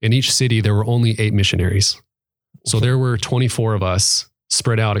 In each city, there were only 8 missionaries. So there were 24 of us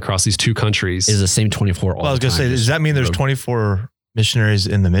spread out across these 2 countries. Is the same 24 all I was going to say, does that mean there's 24 missionaries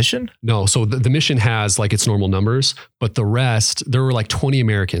in the mission? No. So the mission has like its normal numbers, but the rest, there were like 20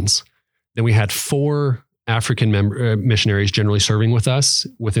 Americans. Then we had 4 African missionaries generally serving with us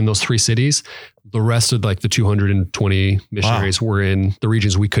within those 3 cities. The rest of like the 220 missionaries were in the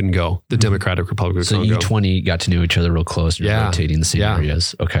regions we couldn't go, the Democratic Republic of Congo. So you 20 got to know each other real close. And you're rotating the same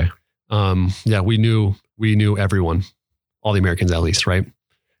areas. Okay. We knew everyone, all the Americans at least, right?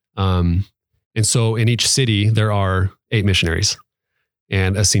 And so in each city there are 8 missionaries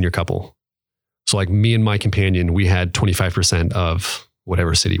and a senior couple. So like me and my companion, we had 25% of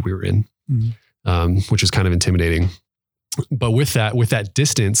whatever city we were in. Mm-hmm. Which is kind of intimidating. But with that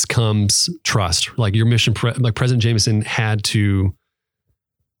distance comes trust. Like your mission, like President Jameson had to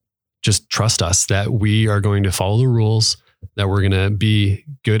just trust us that we are going to follow the rules, that we're going to be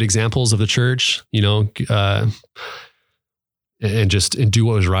good examples of the church, and do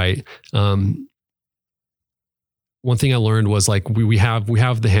what was right. One thing I learned was like we have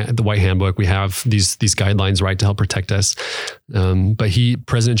the White Handbook, we have these guidelines, right, to help protect us. But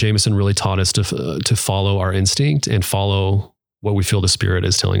President Jameson really taught us to follow our instinct and follow what we feel the Spirit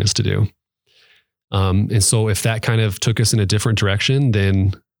is telling us to do. And so if that kind of took us in a different direction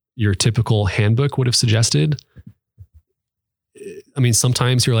than your typical handbook would have suggested,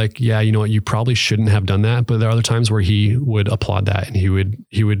 sometimes you're like, yeah, you know what, you probably shouldn't have done that. But there are other times where he would applaud that, and he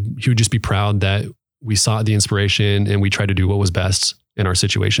would just be proud that we sought the inspiration and we tried to do what was best in our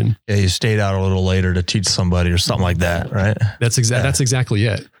situation. Yeah, you stayed out a little later to teach somebody or something like that, right? That's exactly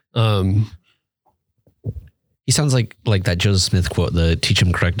it. He sounds like that Joseph Smith quote, the teach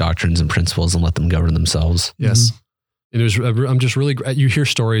them correct doctrines and principles and let them govern themselves. Yes. Mm-hmm. And I'm just really, you hear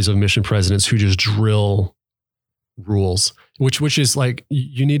stories of mission presidents who just drill rules, which is like,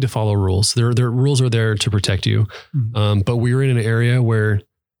 you need to follow rules. Their rules are there to protect you. Mm-hmm. But we were in an area where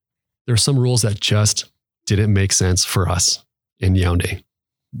there are some rules that just didn't make sense for us in Yaoundé.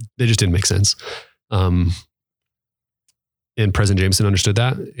 They just didn't make sense. And President Jameson understood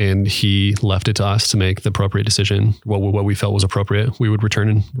that, and he left it to us to make the appropriate decision. What we felt was appropriate, we would return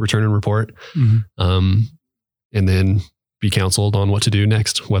and report, and then be counseled on what to do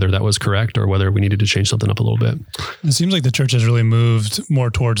next, whether that was correct or whether we needed to change something up a little bit. It seems like the church has really moved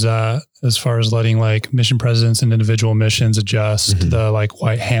more towards that, as far as letting like mission presidents and individual missions adjust the like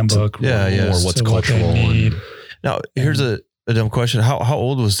White Handbook or what's cultural. Now, here's a dumb question. How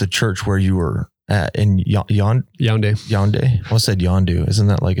old was the church where you were at in Yaoundé? Yaoundé. I almost said Yondu. Isn't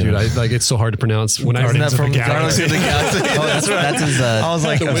that like it's so hard to pronounce. When I that from Guardians of the Galaxy. That's his. I was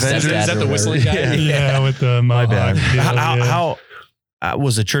like, is that the whistling guy? Yeah, with the my bad. How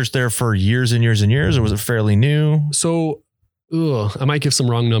was the church there for years and years and years, or was it fairly new? So, I might give some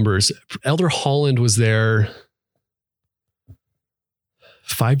wrong numbers. Elder Holland was there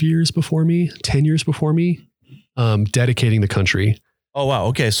 5 years before me, 10 years before me, dedicating the country. Oh, wow.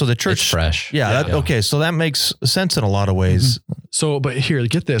 Okay. So the church, it's fresh. Yeah. Okay. So that makes sense in a lot of ways. So, but here,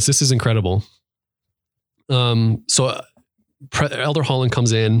 get this. This is incredible. So Elder Holland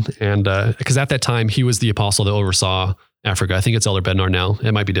comes in, and because at that time he was the apostle that oversaw Africa. I think it's Elder Bednar now.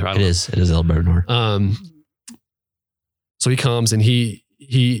 It might be different. It is Elder Bednar. So he comes and he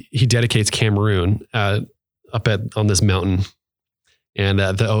dedicates Cameroon up on this mountain, and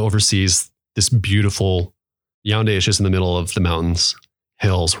that oversees this beautiful. Yaoundé is just in the middle of the mountains,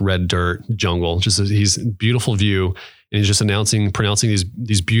 hills, red dirt, jungle. He's beautiful view, and he's just pronouncing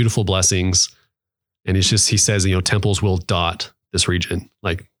these beautiful blessings. And he says, temples will dot this region,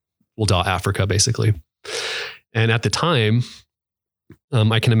 like will dot Africa, basically. And at the time,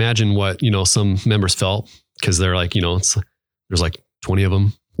 I can imagine what, some members felt, because they're like, there's like 20 of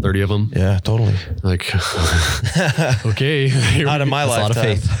them, 30 of them. Yeah, totally. Like, okay. Not in my lifetime. A lot of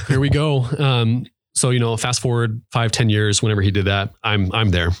faith. Here we go. So, fast forward 5-10 years, whenever he did that,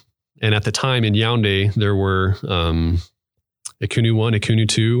 I'm there. And at the time in Yaoundé, there were Ekunu 1, Ekunu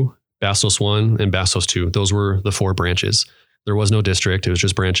 2, Bastos 1, and Bastos 2. Those were the 4 branches. There was no district. It was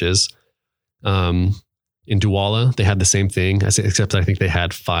just branches. In Douala, they had the same thing, except I think they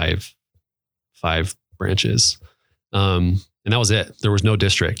had five branches. And that was it. There was no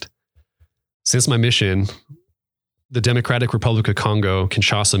district. Since my mission, the Democratic Republic of Congo,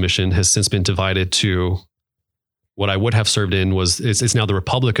 Kinshasa mission has since been divided to what I would have served in it's now the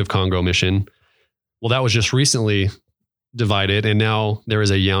Republic of Congo mission. Well, that was just recently divided, and now there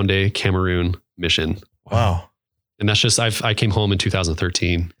is a Yaoundé Cameroon mission. Wow. And that's just, I came home in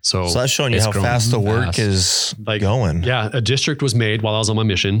 2013. So that's showing you how fast the work is going. Yeah. A district was made while I was on my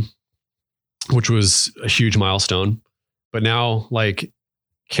mission, which was a huge milestone. But now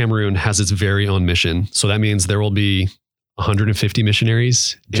Cameroon has its very own mission. So that means there will be 150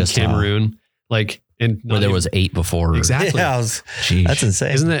 missionaries in Cameroon. And where there was 8 before. Exactly. Yeah, that's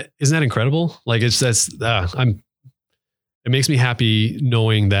insane. Isn't that incredible? It makes me happy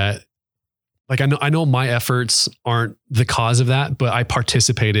knowing that, I know my efforts aren't the cause of that, but I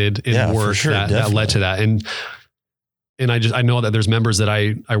participated in work that led to that. And I know that there's members that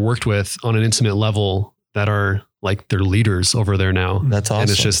I worked with on an intimate level that are they're leaders over there now. That's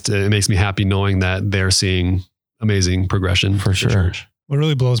awesome. And it makes me happy knowing that they're seeing amazing progression for sure. Church. What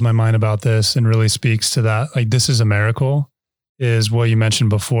really blows my mind about this and really speaks to that, this is a miracle, is what you mentioned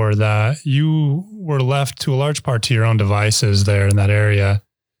before, that you were left to a large part to your own devices there in that area.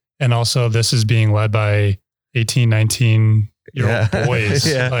 And also this is being led by 18, 19-year-old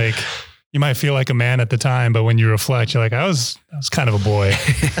boys. Yeah. You might feel like a man at the time, but when you reflect, you're like, I was kind of a boy.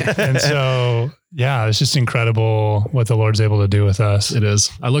 And so, yeah, it's just incredible what the Lord's able to do with us. It is.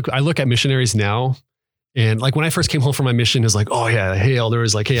 I look at missionaries now, and when I first came home from my mission, it was like, oh yeah, hey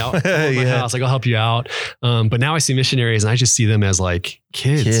elders, hey, I'll my house, I'll help you out. But now I see missionaries and I just see them as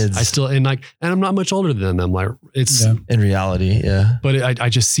kids. I still, and I'm not much older than them. In reality. Yeah. But I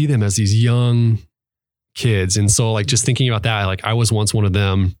just see them as these young kids. And so just thinking about that, I was once one of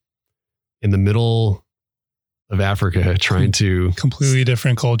them in the middle of Africa trying to completely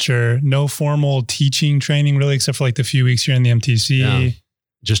different culture, no formal teaching training really, except for the few weeks you're in the MTC. Yeah.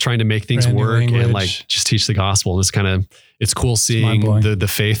 Just trying to make things work and just teach the gospel. It's cool seeing the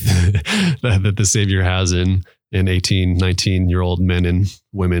faith that the Savior has in 18, 19-year-old men and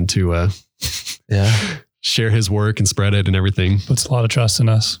women to share his work and spread it and everything. Puts a lot of trust in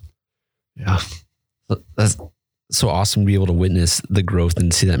us. Yeah. That's so awesome to be able to witness the growth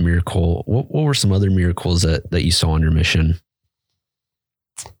and see that miracle. What were some other miracles that you saw on your mission?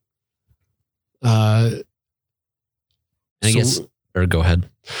 Go ahead.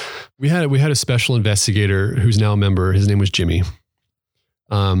 We had a special investigator who's now a member. His name was Jimmy.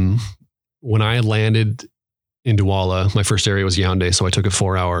 When I landed in Douala, my first area was Yaoundé, so I took a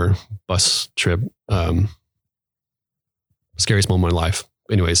 4-hour bus trip. Scariest moment of my life.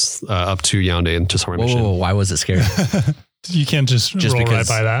 Anyways, up to Yaoundé and to start my mission. Whoa, why was it scary? You can't just roll right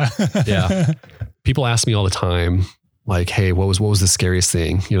by that. Yeah. People ask me all the time, hey, what was the scariest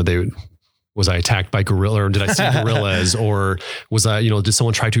thing? Was I attacked by gorilla, or did I see gorillas, or was I, did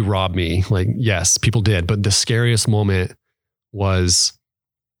someone try to rob me? Yes, people did. But the scariest moment was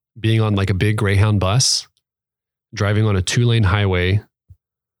being on a big Greyhound bus, driving on a 2-lane highway,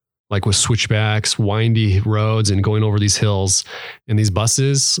 with switchbacks, windy roads, and going over these hills. And these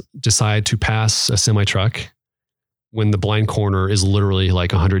buses decide to pass a semi-truck when the blind corner is literally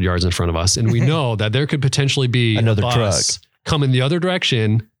 100 yards in front of us. And we know that there could potentially be another a bus truck coming the other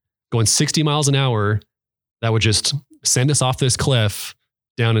direction, going 60 miles an hour, that would just send us off this cliff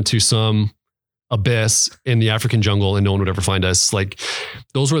down into some abyss in the African jungle, and no one would ever find us.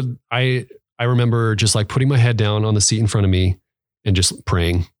 Those were, I remember just putting my head down on the seat in front of me and just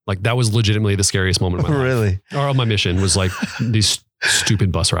praying. That was legitimately the scariest moment of my life. Really? Or of my mission was these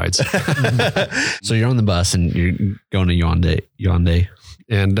stupid bus rides. So you're on the bus and you're going to Yaoundé.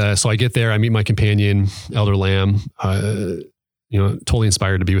 And so I get there, I meet my companion, Elder Lamb, totally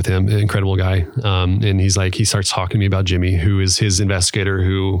inspired to be with him, incredible guy. And he starts talking to me about Jimmy, who is his investigator,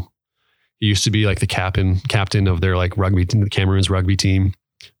 who he used to be like the captain of their like rugby team, the Cameroon's rugby team.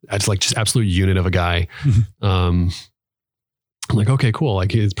 That's like just absolute unit of a guy. I'm like, okay, cool.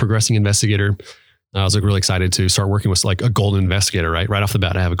 Like he's progressing investigator. I was like really excited to start working with like a golden investigator, right? Right off the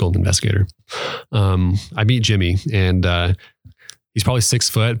bat, I have a golden investigator. I meet Jimmy and, he's probably 6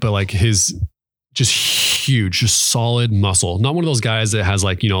 foot, but like his just huge, just solid muscle. Not one of those guys that has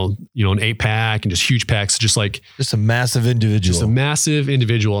like, an 8-pack and just huge pecs, just a massive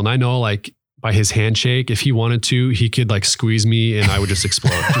individual. And I know like by his handshake, if he wanted to, he could like squeeze me and I would just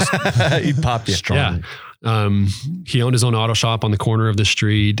explode. He'd pop you. Strong. Yeah. He owned his own auto shop on the corner of the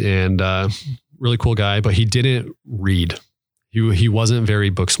street and, really cool guy, but he didn't read. He wasn't very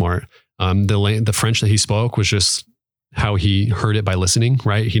book smart. The French that he spoke was just how he heard it by listening,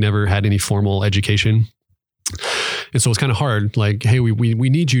 right? He never had any formal education. And so it's kind of hard. Like, hey, we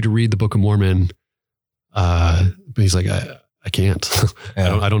need you to read the Book of Mormon. But he's like, I can't,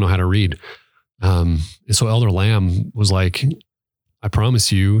 yeah. I don't know how to read. And so Elder Lamb was like, I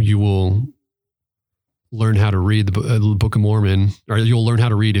promise you will learn how to read the Book of Mormon, or you'll learn how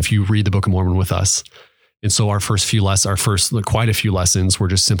to read if you read the Book of Mormon with us. And so quite a few lessons were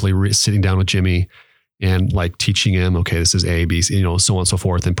just simply sitting down with Jimmy and like teaching him, okay, this is A, B, C, so on and so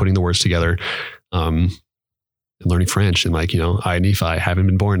forth, and putting the words together, and learning French and like, I, Nephi, haven't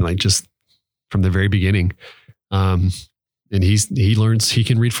been born, like just from the very beginning. And he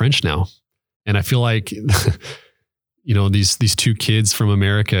can read French now. And I feel like, these 2 kids from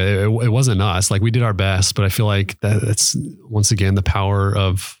America, it wasn't us, like we did our best, but I feel like that's once again, the power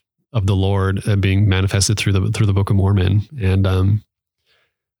of the Lord being manifested through the Book of Mormon. And,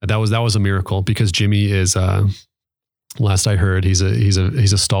 that was a miracle because Jimmy is, last I heard, he's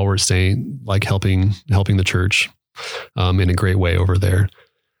a stalwart saint, like helping the church, in a great way over there.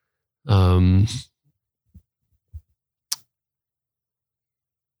 On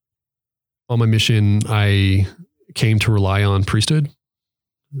my mission, I came to rely on priesthood,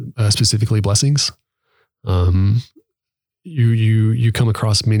 specifically blessings. You come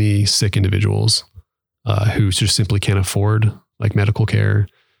across many sick individuals, who just simply can't afford like medical care.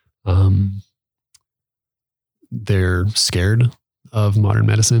 They're scared of modern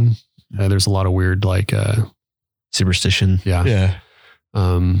medicine. There's a lot of weird, like, superstition. Yeah. Yeah.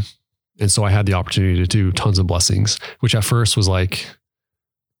 And so I had the opportunity to do tons of blessings, which at first was like,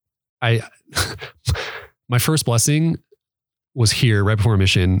 my first blessing was here right before a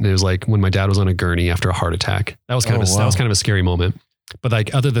mission. It was like when my dad was on a gurney after a heart attack. That was kind of a scary moment. But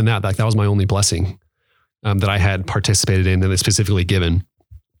like, other than that, like that was my only blessing, that I had participated in and specifically given.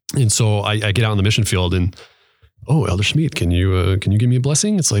 And so I get out on the mission field and, oh, Elder Schmidt, can you give me a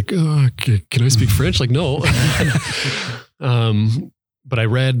blessing? It's like, can I speak French? Like, no. But I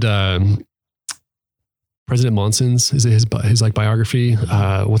read, President Monson's, is it his like biography?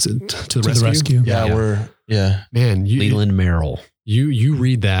 What's it? To the Rescue? Yeah. Man, Leland Merrill. You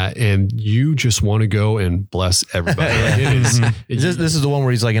read that and you just want to go and bless everybody. This is the one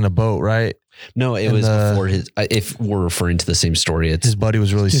where he's like in a boat, right? No, it was before his, if we're referring to the same story, it's his buddy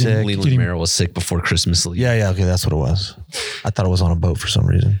was really sick. Leland Merrill was sick before Christmas Eve. Yeah. Okay. That's what it was. I thought it was on a boat for some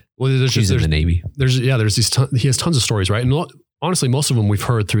reason. Well, he's in the Navy. There's these, he has tons of stories, right? And honestly, most of them we've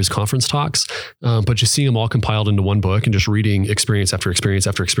heard through his conference talks, but just seeing them all compiled into one book and just reading experience after experience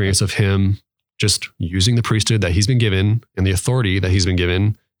after experience of him just using the priesthood that he's been given and the authority that he's been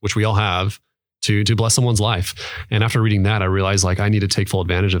given, which we all have, to bless someone's life. And after reading that, I realized like I need to take full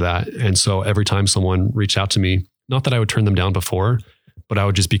advantage of that. And so every time someone reached out to me, not that I would turn them down before, but I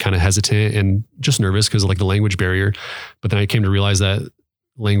would just be kind of hesitant and just nervous because of like the language barrier. But then I came to realize that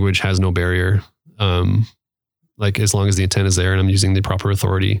language has no barrier. Like as long as the intent is there and I'm using the proper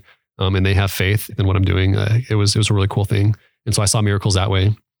authority, and they have faith in what I'm doing, it was a really cool thing. And so I saw miracles that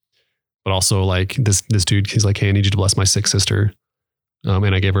way. But also like this dude, he's like, hey, I need you to bless my sick sister.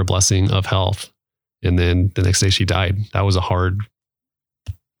 And I gave her a blessing of health. And then the next day she died. That was a hard,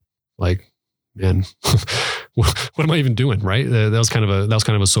 like, man, what am I even doing? Right. That was kind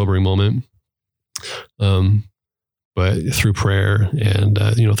of a sobering moment. But through prayer and,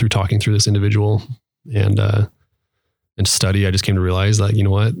 through talking through this individual and study, I just came to realize that, you know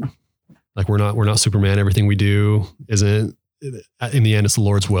what, like we're not Superman. Everything we do isn't, in the end, it's the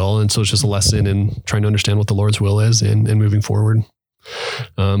Lord's will. And so it's just a lesson in trying to understand what the Lord's will is and moving forward.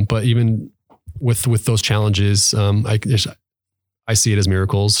 But even with those challenges, I see it as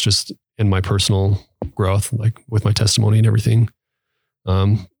miracles just in my personal growth, like with my testimony and everything.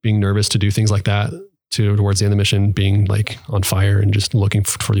 being nervous to do things like that towards the end of the mission, being like on fire and just looking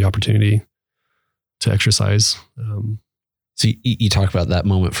for the opportunity to exercise. So you talk about that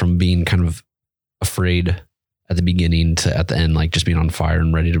moment from being kind of afraid at the beginning to at the end, like just being on fire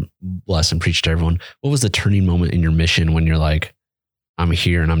and ready to bless and preach to everyone. What was the turning moment in your mission when you're like, I'm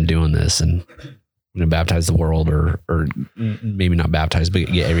here and I'm doing this and I'm going to baptize the world, or maybe not baptize, but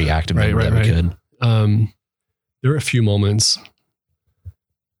get every active member that we could? There were a few moments,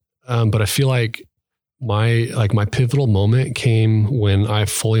 but I feel like my pivotal moment came when I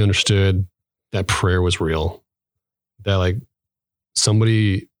fully understood that prayer was real, that like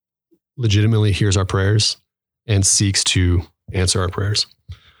somebody legitimately hears our prayers and seeks to answer our prayers.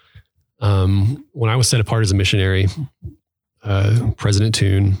 When I was set apart as a missionary, President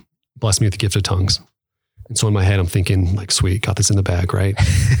Toon blessed me with the gift of tongues. And so in my head, I'm thinking like, sweet, got this in the bag, right?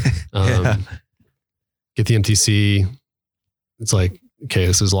 Get the MTC. It's like, okay,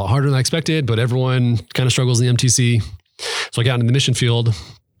 this is a lot harder than I expected, but everyone kind of struggles in the MTC. So I got into the mission field.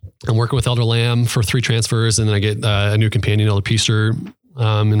 I'm working with Elder Lamb for 3 transfers, and then I get a new companion, Elder Peaster,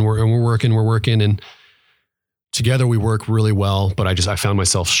 and we're working, and together we work really well. But I found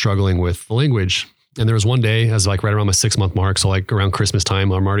myself struggling with the language. And there was one day, as like right around my 6-month mark, so like around Christmas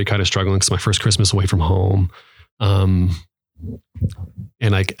time, I'm already kind of struggling because my first Christmas away from home. And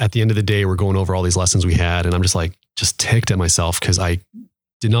like at the end of the day, we're going over all these lessons we had, and I'm just ticked at myself because I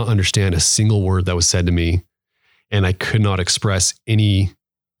did not understand a single word that was said to me, and I could not express any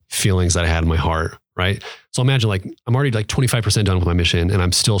feelings that I had in my heart. Right. So imagine like, I'm already like 25% done with my mission, and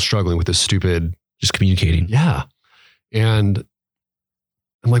I'm still struggling with this stupid, just communicating. Yeah. And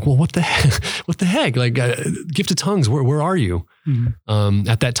I'm like, well, what the heck? Like gift of tongues, where are you? Mm-hmm.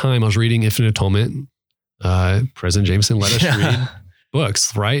 At that time I was reading Infinite Atonement. President Jameson let us read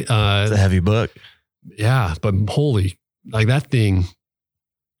books, right? It's a heavy book. Yeah. But holy, like that thing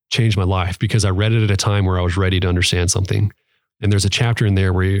changed my life because I read it at a time where I was ready to understand something. And there's a chapter in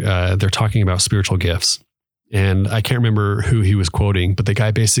there where they're talking about spiritual gifts. And I can't remember who he was quoting, but the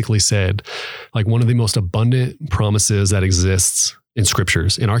guy basically said, like, one of the most abundant promises that exists in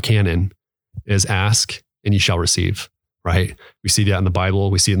scriptures, in our canon, is ask and you shall receive, right? We see that in the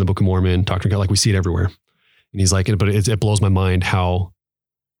Bible. We see it in the Book of Mormon, Doctrine of God, like we see it everywhere. And he's like, but it blows my mind how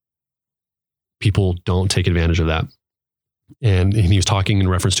people don't take advantage of that. And he was talking in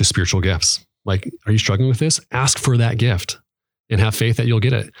reference to spiritual gifts. Like, are you struggling with this? Ask for that gift and have faith that you'll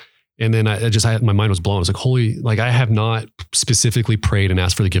get it. And then my mind was blown. I was like, holy, like I have not specifically prayed and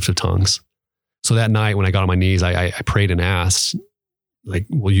asked for the gift of tongues. So that night when I got on my knees, I prayed and asked, like,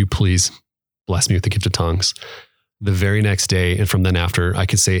 will you please bless me with the gift of tongues? The very next day, and from then after, I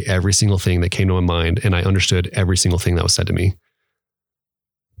could say every single thing that came to my mind, and I understood every single thing that was said to me.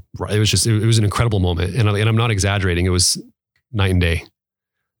 It was an incredible moment. And I'm not exaggerating. It was night and day.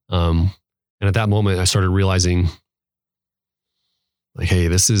 And at that moment, I started realizing, like, hey,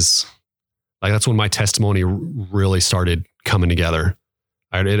 this is like, that's when my testimony really started coming together.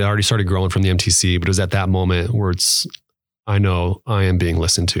 It already started growing from the MTC, but it was at that moment where I know I am being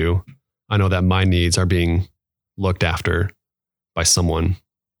listened to. I know that my needs are being looked after by someone.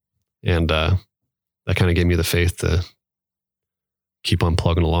 And that kind of gave me the faith to keep on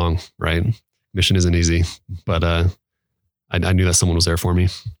plugging along, right? Mission isn't easy, but I knew that someone was there for me.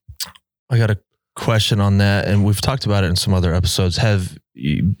 I got a question on that, and we've talked about it in some other episodes.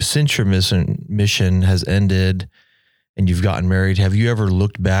 Since your mission has ended and you've gotten married, have you ever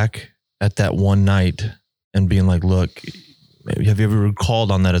looked back at that one night and being like, look, have you ever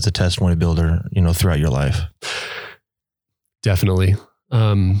recalled on that as a testimony builder, throughout your life? Definitely.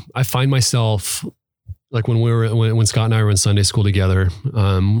 I find myself like when Scott and I were in Sunday school together,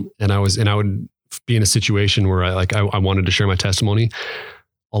 and I would be in a situation where I wanted to share my testimony.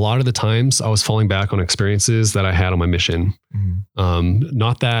 A lot of the times I was falling back on experiences that I had on my mission. Mm-hmm.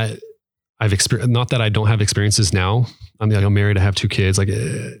 Not that I don't have experiences now. I mean, I'm married, I have 2 kids. Like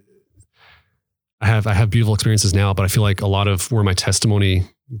I have beautiful experiences now, but I feel like a lot of where my testimony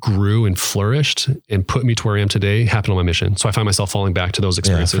grew and flourished and put me to where I am today happened on my mission. So I find myself falling back to those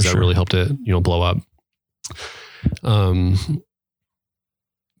experiences that really helped it, blow up.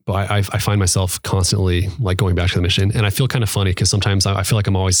 But I find myself constantly like going back to the mission, and I feel kind of funny because sometimes I feel like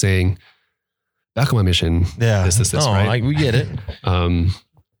I'm always saying back on my mission. Yeah. This, right? We get it.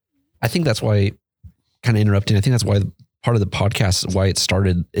 I think that's why, kind of interrupting, I think that's why part of the podcast, why it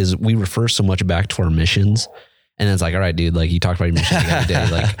started, is we refer so much back to our missions. And it's like, all right, dude, like you talked about your mission the other day.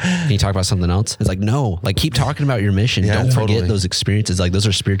 Like, can you talk about something else? It's like, no, like keep talking about your mission. Yeah, Don't totally. forget those experiences. Like those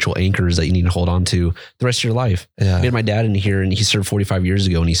are spiritual anchors that you need to hold on to the rest of your life. Yeah. We had my dad in here and he served 45 years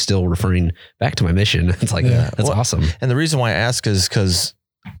ago and he's still referring back to my mission. It's like, Yeah. that's Well, awesome. And the reason why I ask is because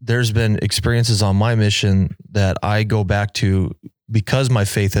there's been experiences on my mission that I go back to because my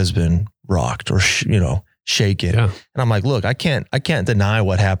faith has been rocked or, shaken. Yeah. And I'm like, look, I can't deny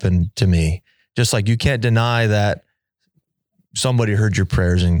what happened to me. Just like you can't deny that somebody heard your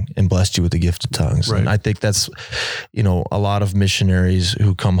prayers and blessed you with the gift of tongues. Right. And I think that's, a lot of missionaries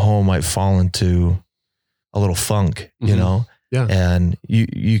who come home might fall into a little funk, Mhm. Yeah. and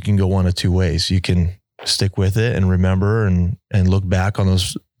you can go one of two ways. You can stick with it and remember and look back on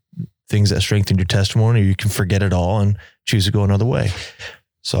those things that strengthened your testimony, or you can forget it all and choose to go another way.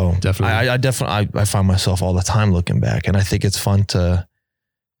 So Definitely. I definitely find myself all the time looking back, and I think it's fun to,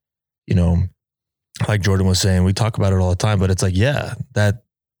 like Jordan was saying, we talk about it all the time, but it's like, yeah, that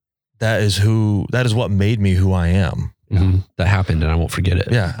is what made me who I am. Mhm. That happened and I won't forget it.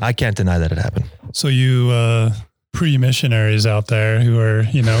 Yeah. I can't deny that it happened. So you pre-missionaries out there who are,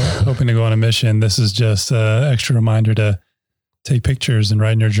 hoping to go on a mission, this is just an extra reminder to take pictures and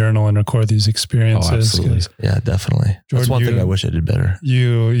write in your journal and record these experiences. Oh, absolutely. 'Cause Yeah, definitely. That's Jordan, one thing I wish I did better.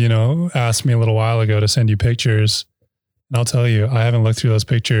 You asked me a little while ago to send you pictures. And I'll tell you, I haven't looked through those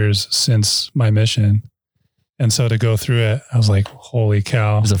pictures since my mission. And so to go through it, I was like, holy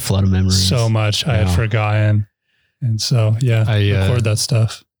cow, It was a flood of memories. so much I had Wow. forgotten. And so, yeah, record that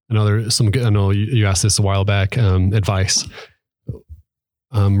stuff. I know you asked this a while back, advice.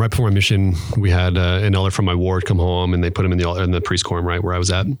 Right before my mission, we had an elder from my ward come home and they put him in the preschool, right where I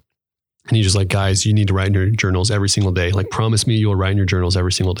was at. And he's just like, guys, you need to write in your journals every single day. Like, promise me you'll write in your journals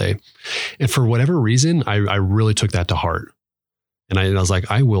every single day. And for whatever reason, I really took that to heart. And I was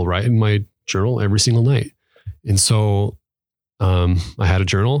like, I will write in my journal every single night. And so I had a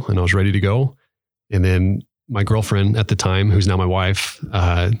journal and I was ready to go. And then my girlfriend at the time, who's now my wife,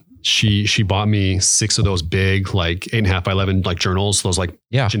 she bought me 6 of those big, like 8.5 by 11, like journals, those like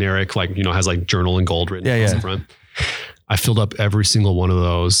generic, like, has like journal in gold written across the front. I filled up every single one of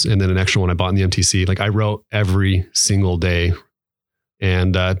those. And then an extra one I bought in the MTC. Like I wrote every single day.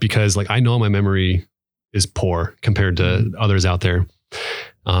 And because like, I know my memory is poor compared to others out there.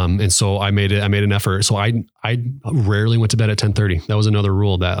 And so I made an effort. So I rarely went to bed at 10:30. That was another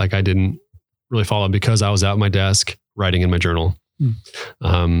rule that like I didn't really follow because I was at my desk writing in my journal.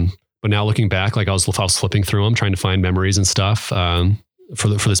 But now looking back, like I was flipping through them, trying to find memories and stuff, for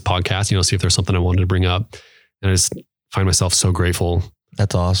this podcast, see if there's something I wanted to bring up. And I just find myself so grateful.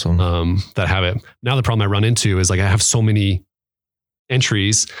 That's awesome. That I have it. Now the problem I run into is like, I have so many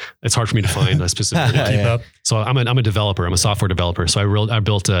entries. It's hard for me to find a specific Keep up. So I'm a developer. I'm a software developer. So I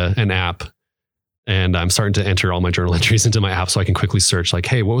built an app, and I'm starting to enter all my journal entries into my app so I can quickly search like,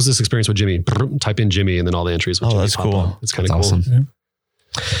 hey, what was this experience with Jimmy? Type in Jimmy, and then all the entries with Jimmy that's pop cool. up. It's kind of cool. awesome. Yeah.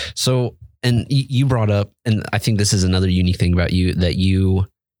 So, and you brought up, and I think this is another unique thing about you, that you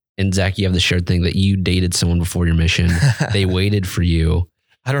and Zach, you have the shared thing that you dated someone before your mission. They waited for you.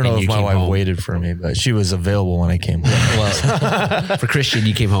 I don't know and if you my came wife home. waited for me, but she was available when I came home. Well, for Christian,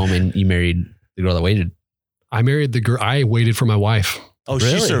 you came home and you married the girl that waited. I married the girl. I waited for my wife. Oh, she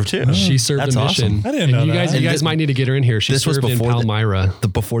Really? served too. Oh, She served that's the mission. awesome. I didn't And know you that. guys, And you guys might need to get her in here. She this was served in before Palmyra.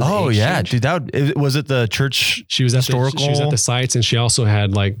 Before the Oh yeah, exchange. dude. Was it the church? She was at Historical? she was at the sites, and she also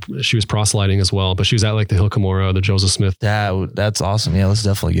had she was proselyting as well. But she was at like the Hill Cumorah, the Joseph Smith. That's awesome. Yeah, let's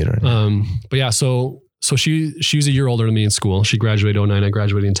definitely get her in. But yeah, so she was a year older than me in school. She graduated 2009. I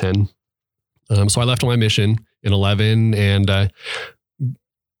graduated in 10. So I left on my mission in 11, and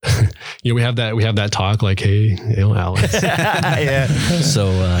we have that talk like, hey, Alex. Yeah. So,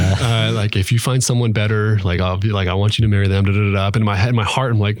 like if you find someone better, like I'll be like, I want you to marry them. But in my head, my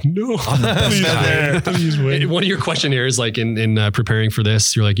heart, I'm like, no. Please, guy. please wait. One of your questionnaires, like in preparing for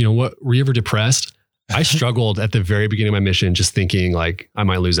this, you're like, what, were you ever depressed? I struggled at the very beginning of my mission, just thinking like I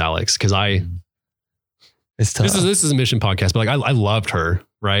might lose Alex. Cause It's tough. this is a mission podcast, but like I loved her.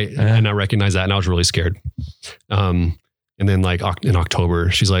 Right. Yeah. And I recognized that. And I was really scared. And then like in October,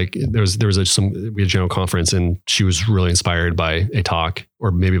 she's like, we had a general conference, and she was really inspired by a talk,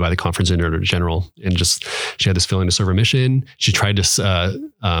 or maybe by the conference in general. And just, she had this feeling to serve her mission. She tried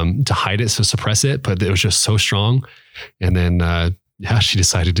to hide it, so suppress it, but it was just so strong. And then, she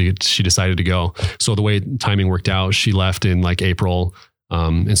decided to go. So the way timing worked out, she left in like April.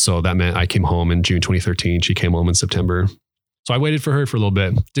 And so that meant I came home in June 2013. She came home in September. So I waited for her for a little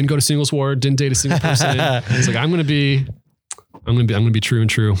bit. Didn't go to singles ward. Didn't date a single person. It's like, I'm going to be true and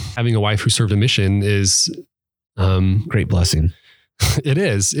true. Having a wife who served a mission is, great blessing. It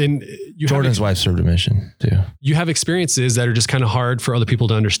is. And Jordan's wife served a mission too. You have experiences that are just kind of hard for other people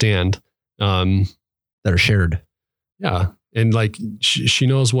to understand. That are shared. Yeah. And like, she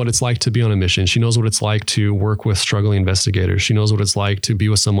knows what it's like to be on a mission. She knows what it's like to work with struggling investigators. She knows what it's like to be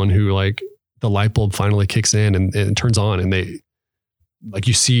with someone who, like, the light bulb finally kicks in and it turns on, and they, like,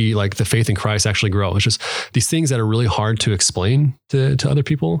 you see like the faith in Christ actually grow. It's just these things that are really hard to explain to other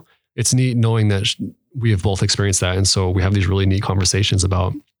people. It's neat knowing that we have both experienced that. And so we have these really neat conversations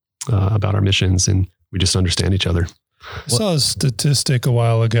about our missions, and we just understand each other. I saw a statistic a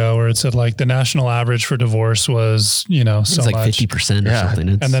while ago where it said like the national average for divorce was, so it's like much. 50% or something.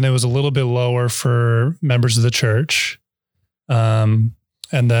 And then it was a little bit lower for members of the church. And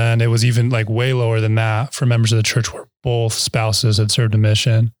then it was even like way lower than that for members of the church where both spouses had served a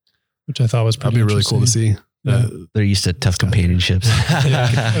mission, which I thought was pretty That'd be really cool to see. Yeah. They're used to tough companionships.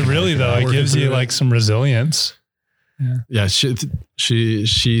 Yeah. Really though, it gives you like some resilience. Yeah. She's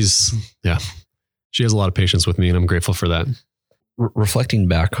she has a lot of patience with me, and I'm grateful for that. Reflecting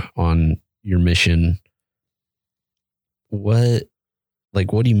back on your mission, what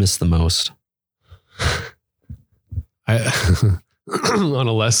do you miss the most? On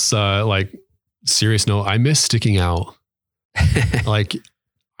a less like serious note, I miss sticking out. Like,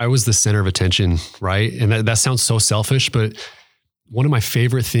 I was the center of attention, right? And that sounds so selfish, but one of my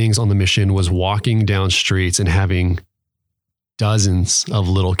favorite things on the mission was walking down streets and having dozens of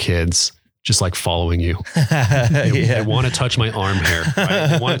little kids just like following you. They want to touch my arm hair. Right?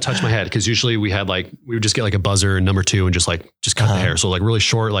 They want to touch my head. Cause usually we would just get like a buzzer and number 2 and just cut the hair. So like really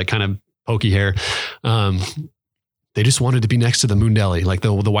short, like kind of pokey hair. They just wanted to be next to the Mundeli, like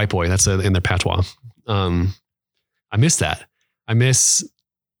the white boy. That's in their patois. I miss that. I miss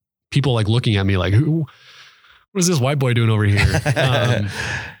people like looking at me like, what is this white boy doing over here?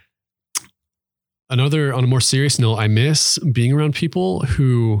 On a more serious note, I miss being around people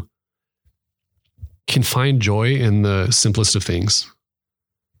who can find joy in the simplest of things.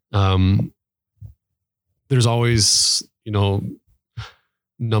 There's always,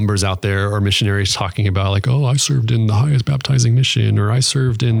 numbers out there or missionaries talking about like, oh, I served in the highest baptizing mission, or I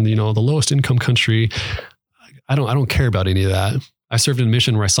served in, the lowest income country. I don't care about any of that. I served in a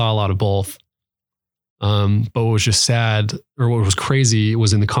mission where I saw a lot of both. But what was just sad, or what was crazy,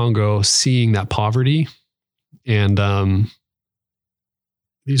 was in the Congo, seeing that poverty. And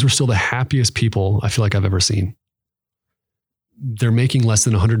these were still the happiest people I feel like I've ever seen. They're making less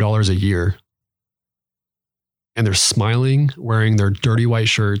than $100 a year. And they're smiling, wearing their dirty white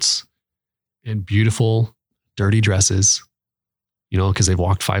shirts and beautiful, dirty dresses, because they've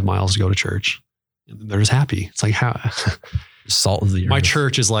walked 5 miles to go to church. And they're just happy. It's like, how salt of the earth. My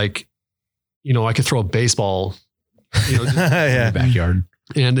church is like, I could throw a baseball, in the backyard.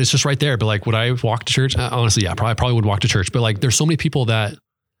 And it's just right there. But like, would I walk to church? Honestly, yeah, probably would walk to church. But like, there's so many people that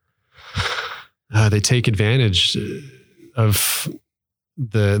they take advantage of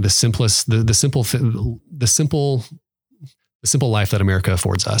the simple life that America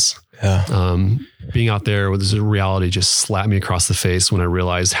affords us. Yeah. Being out there with this reality just slapped me across the face when I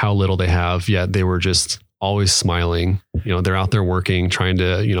realized how little they have, yet they were just always smiling. They're out there working, trying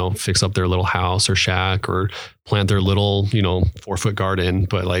to, fix up their little house or shack or plant their little, 4-foot garden,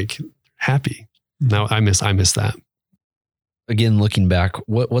 but like happy. Now I miss that. Again, looking back,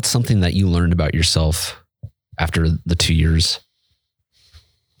 what's something that you learned about yourself after the 2 years?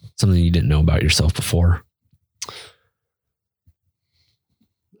 Something you didn't know about yourself before?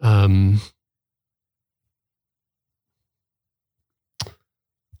 I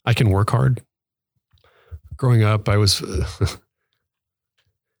can work hard. Growing up, I was,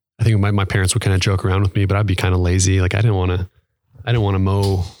 I think my parents would kind of joke around with me, but I'd be kind of lazy. Like I didn't want to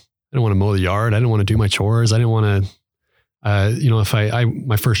mow the yard. I didn't want to do my chores. I didn't want to,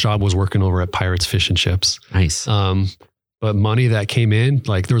 my first job was working over at Pirates Fish and Chips. Nice. But money that came in,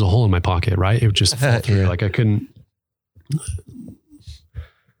 like there was a hole in my pocket, right? It would just fall through. Like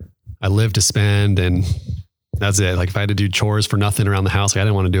I lived to spend, and that's it. Like if I had to do chores for nothing around the house, like I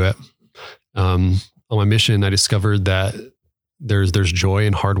didn't want to do it. On my mission, I discovered that there's joy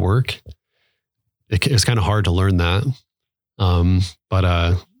in hard work. It's kind of hard to learn that. But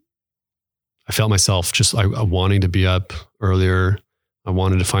I felt myself just wanting to be up earlier. I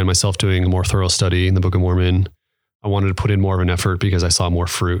wanted to find myself doing a more thorough study in the Book of Mormon. I wanted to put in more of an effort because I saw more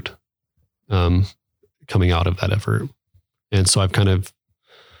fruit coming out of that effort. And so I try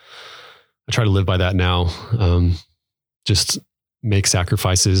to live by that now. Just make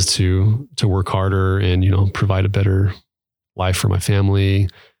sacrifices to work harder and, provide a better life for my family,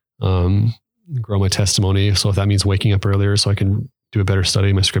 grow my testimony. So if that means waking up earlier so I can do a better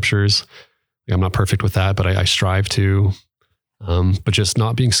study of my scriptures, I'm not perfect with that, but I strive to, But just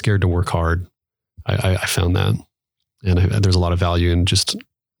not being scared to work hard. I found that. And there's a lot of value in just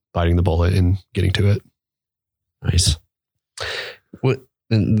biting the bullet and getting to it. Nice.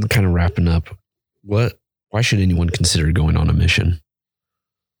 And kind of wrapping up, why should anyone consider going on a mission?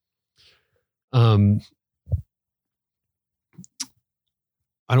 I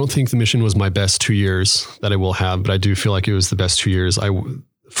don't think the mission was my best 2 years that I will have, but I do feel like it was the best 2 years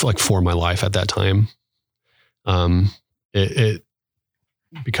for my life at that time.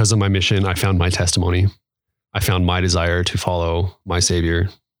 Because of my mission, I found my testimony. I found my desire to follow my Savior.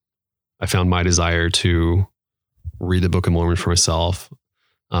 I found my desire to read the Book of Mormon for myself.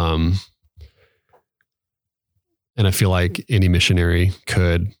 And I feel like any missionary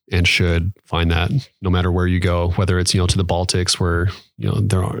could and should find that, no matter where you go, whether it's, to the Baltics where,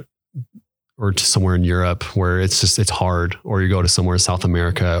 or to somewhere in Europe where it's hard, or you go to somewhere in South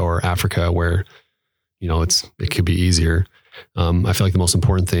America or Africa where, it could be easier. I feel like the most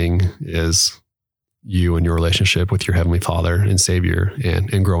important thing is you and your relationship with your Heavenly Father and Savior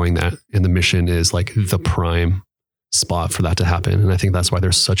and growing that. And the mission is like the prime spot for that to happen. And I think that's why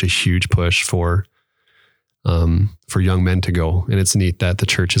there's such a huge push for young men to go. And it's neat that the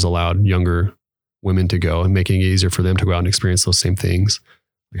church has allowed younger women to go and making it easier for them to go out and experience those same things.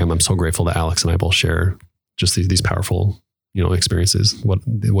 Like I'm so grateful that Alex and I both share just these powerful, experiences,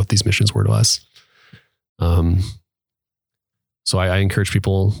 what these missions were to us. So I encourage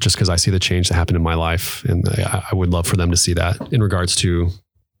people, just because I see the change that happened in my life, and I would love for them to see that in regards to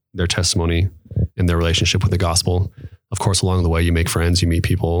their testimony and their relationship with the gospel. Of course, along the way, you make friends, you meet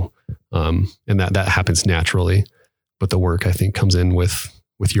people, and that happens naturally. But the work, I think, comes in with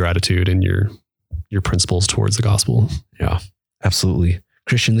your attitude and your principles towards the gospel. Yeah, absolutely.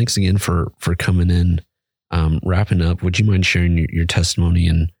 Christian, thanks again for coming in. Wrapping up, would you mind sharing your testimony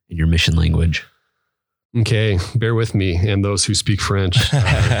in your mission language? Okay, bear with me and those who speak French.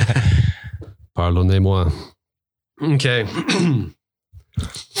 Pardonnez-moi. Okay.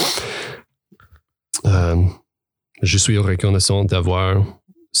 Je suis reconnaissant d'avoir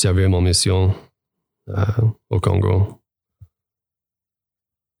servi mon mission au Congo.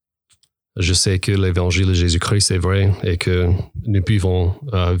 Je sais que l'évangile de Jésus-Christ est vrai et que nous pouvons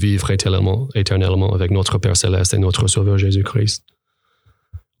vivre éternellement avec notre Père Céleste et notre Sauveur Jésus-Christ.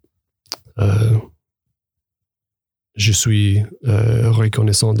 Je suis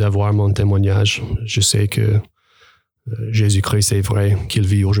reconnaissant d'avoir mon témoignage. Je sais que Jésus-Christ est vrai, qu'il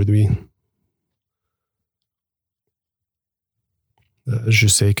vit aujourd'hui. Je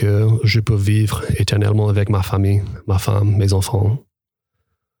sais que je peux vivre éternellement avec ma famille, ma femme, mes enfants.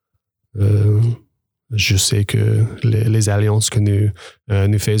 Je sais que les alliances que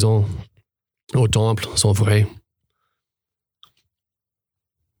nous faisons au temple sont vraies.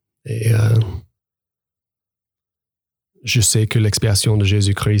 Et je sais que l'expiation de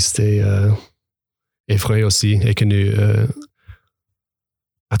Jésus-Christ est vraie aussi, et que nous,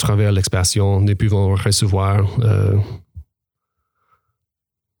 à travers l'expiation, nous pouvons recevoir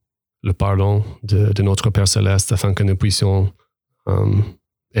le pardon de notre Père Céleste afin que nous puissions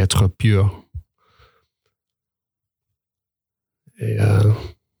être purs. Et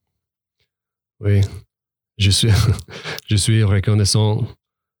oui, je suis reconnaissant.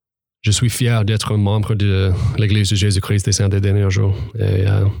 Je suis fier d'être membre de l'Église de Jésus-Christ des Saints des derniers jours. Et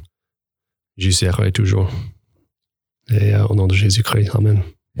j'y serai toujours. Et au nom de Jésus-Christ, Amen.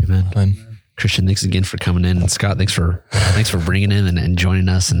 Amen. Christian, thanks again for coming in. And Scott, thanks for bringing in and joining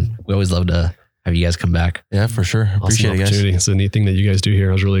us. And we always love to have you guys come back. Yeah, for sure. Appreciate it, guys. It's a neat thing that you guys do here.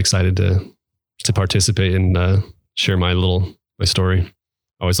 I was really excited to participate and share my story.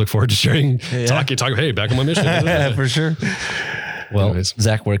 I always look forward to sharing, talking, hey, back on my mission. For sure. Well, anyways.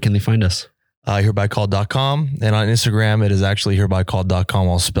 Zach, where can they find us? Hereby.called.com. And on Instagram, it is actually hereby.called.com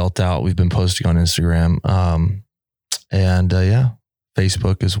all spelt out. We've been posting on Instagram.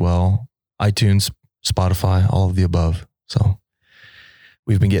 Facebook as well. iTunes, Spotify, all of the above. So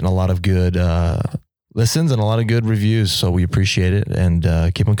we've been getting a lot of good listens and a lot of good reviews. So we appreciate it, and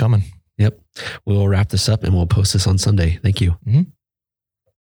keep them coming. Yep. We'll wrap this up and we'll post this on Sunday. Thank you. Mm-hmm.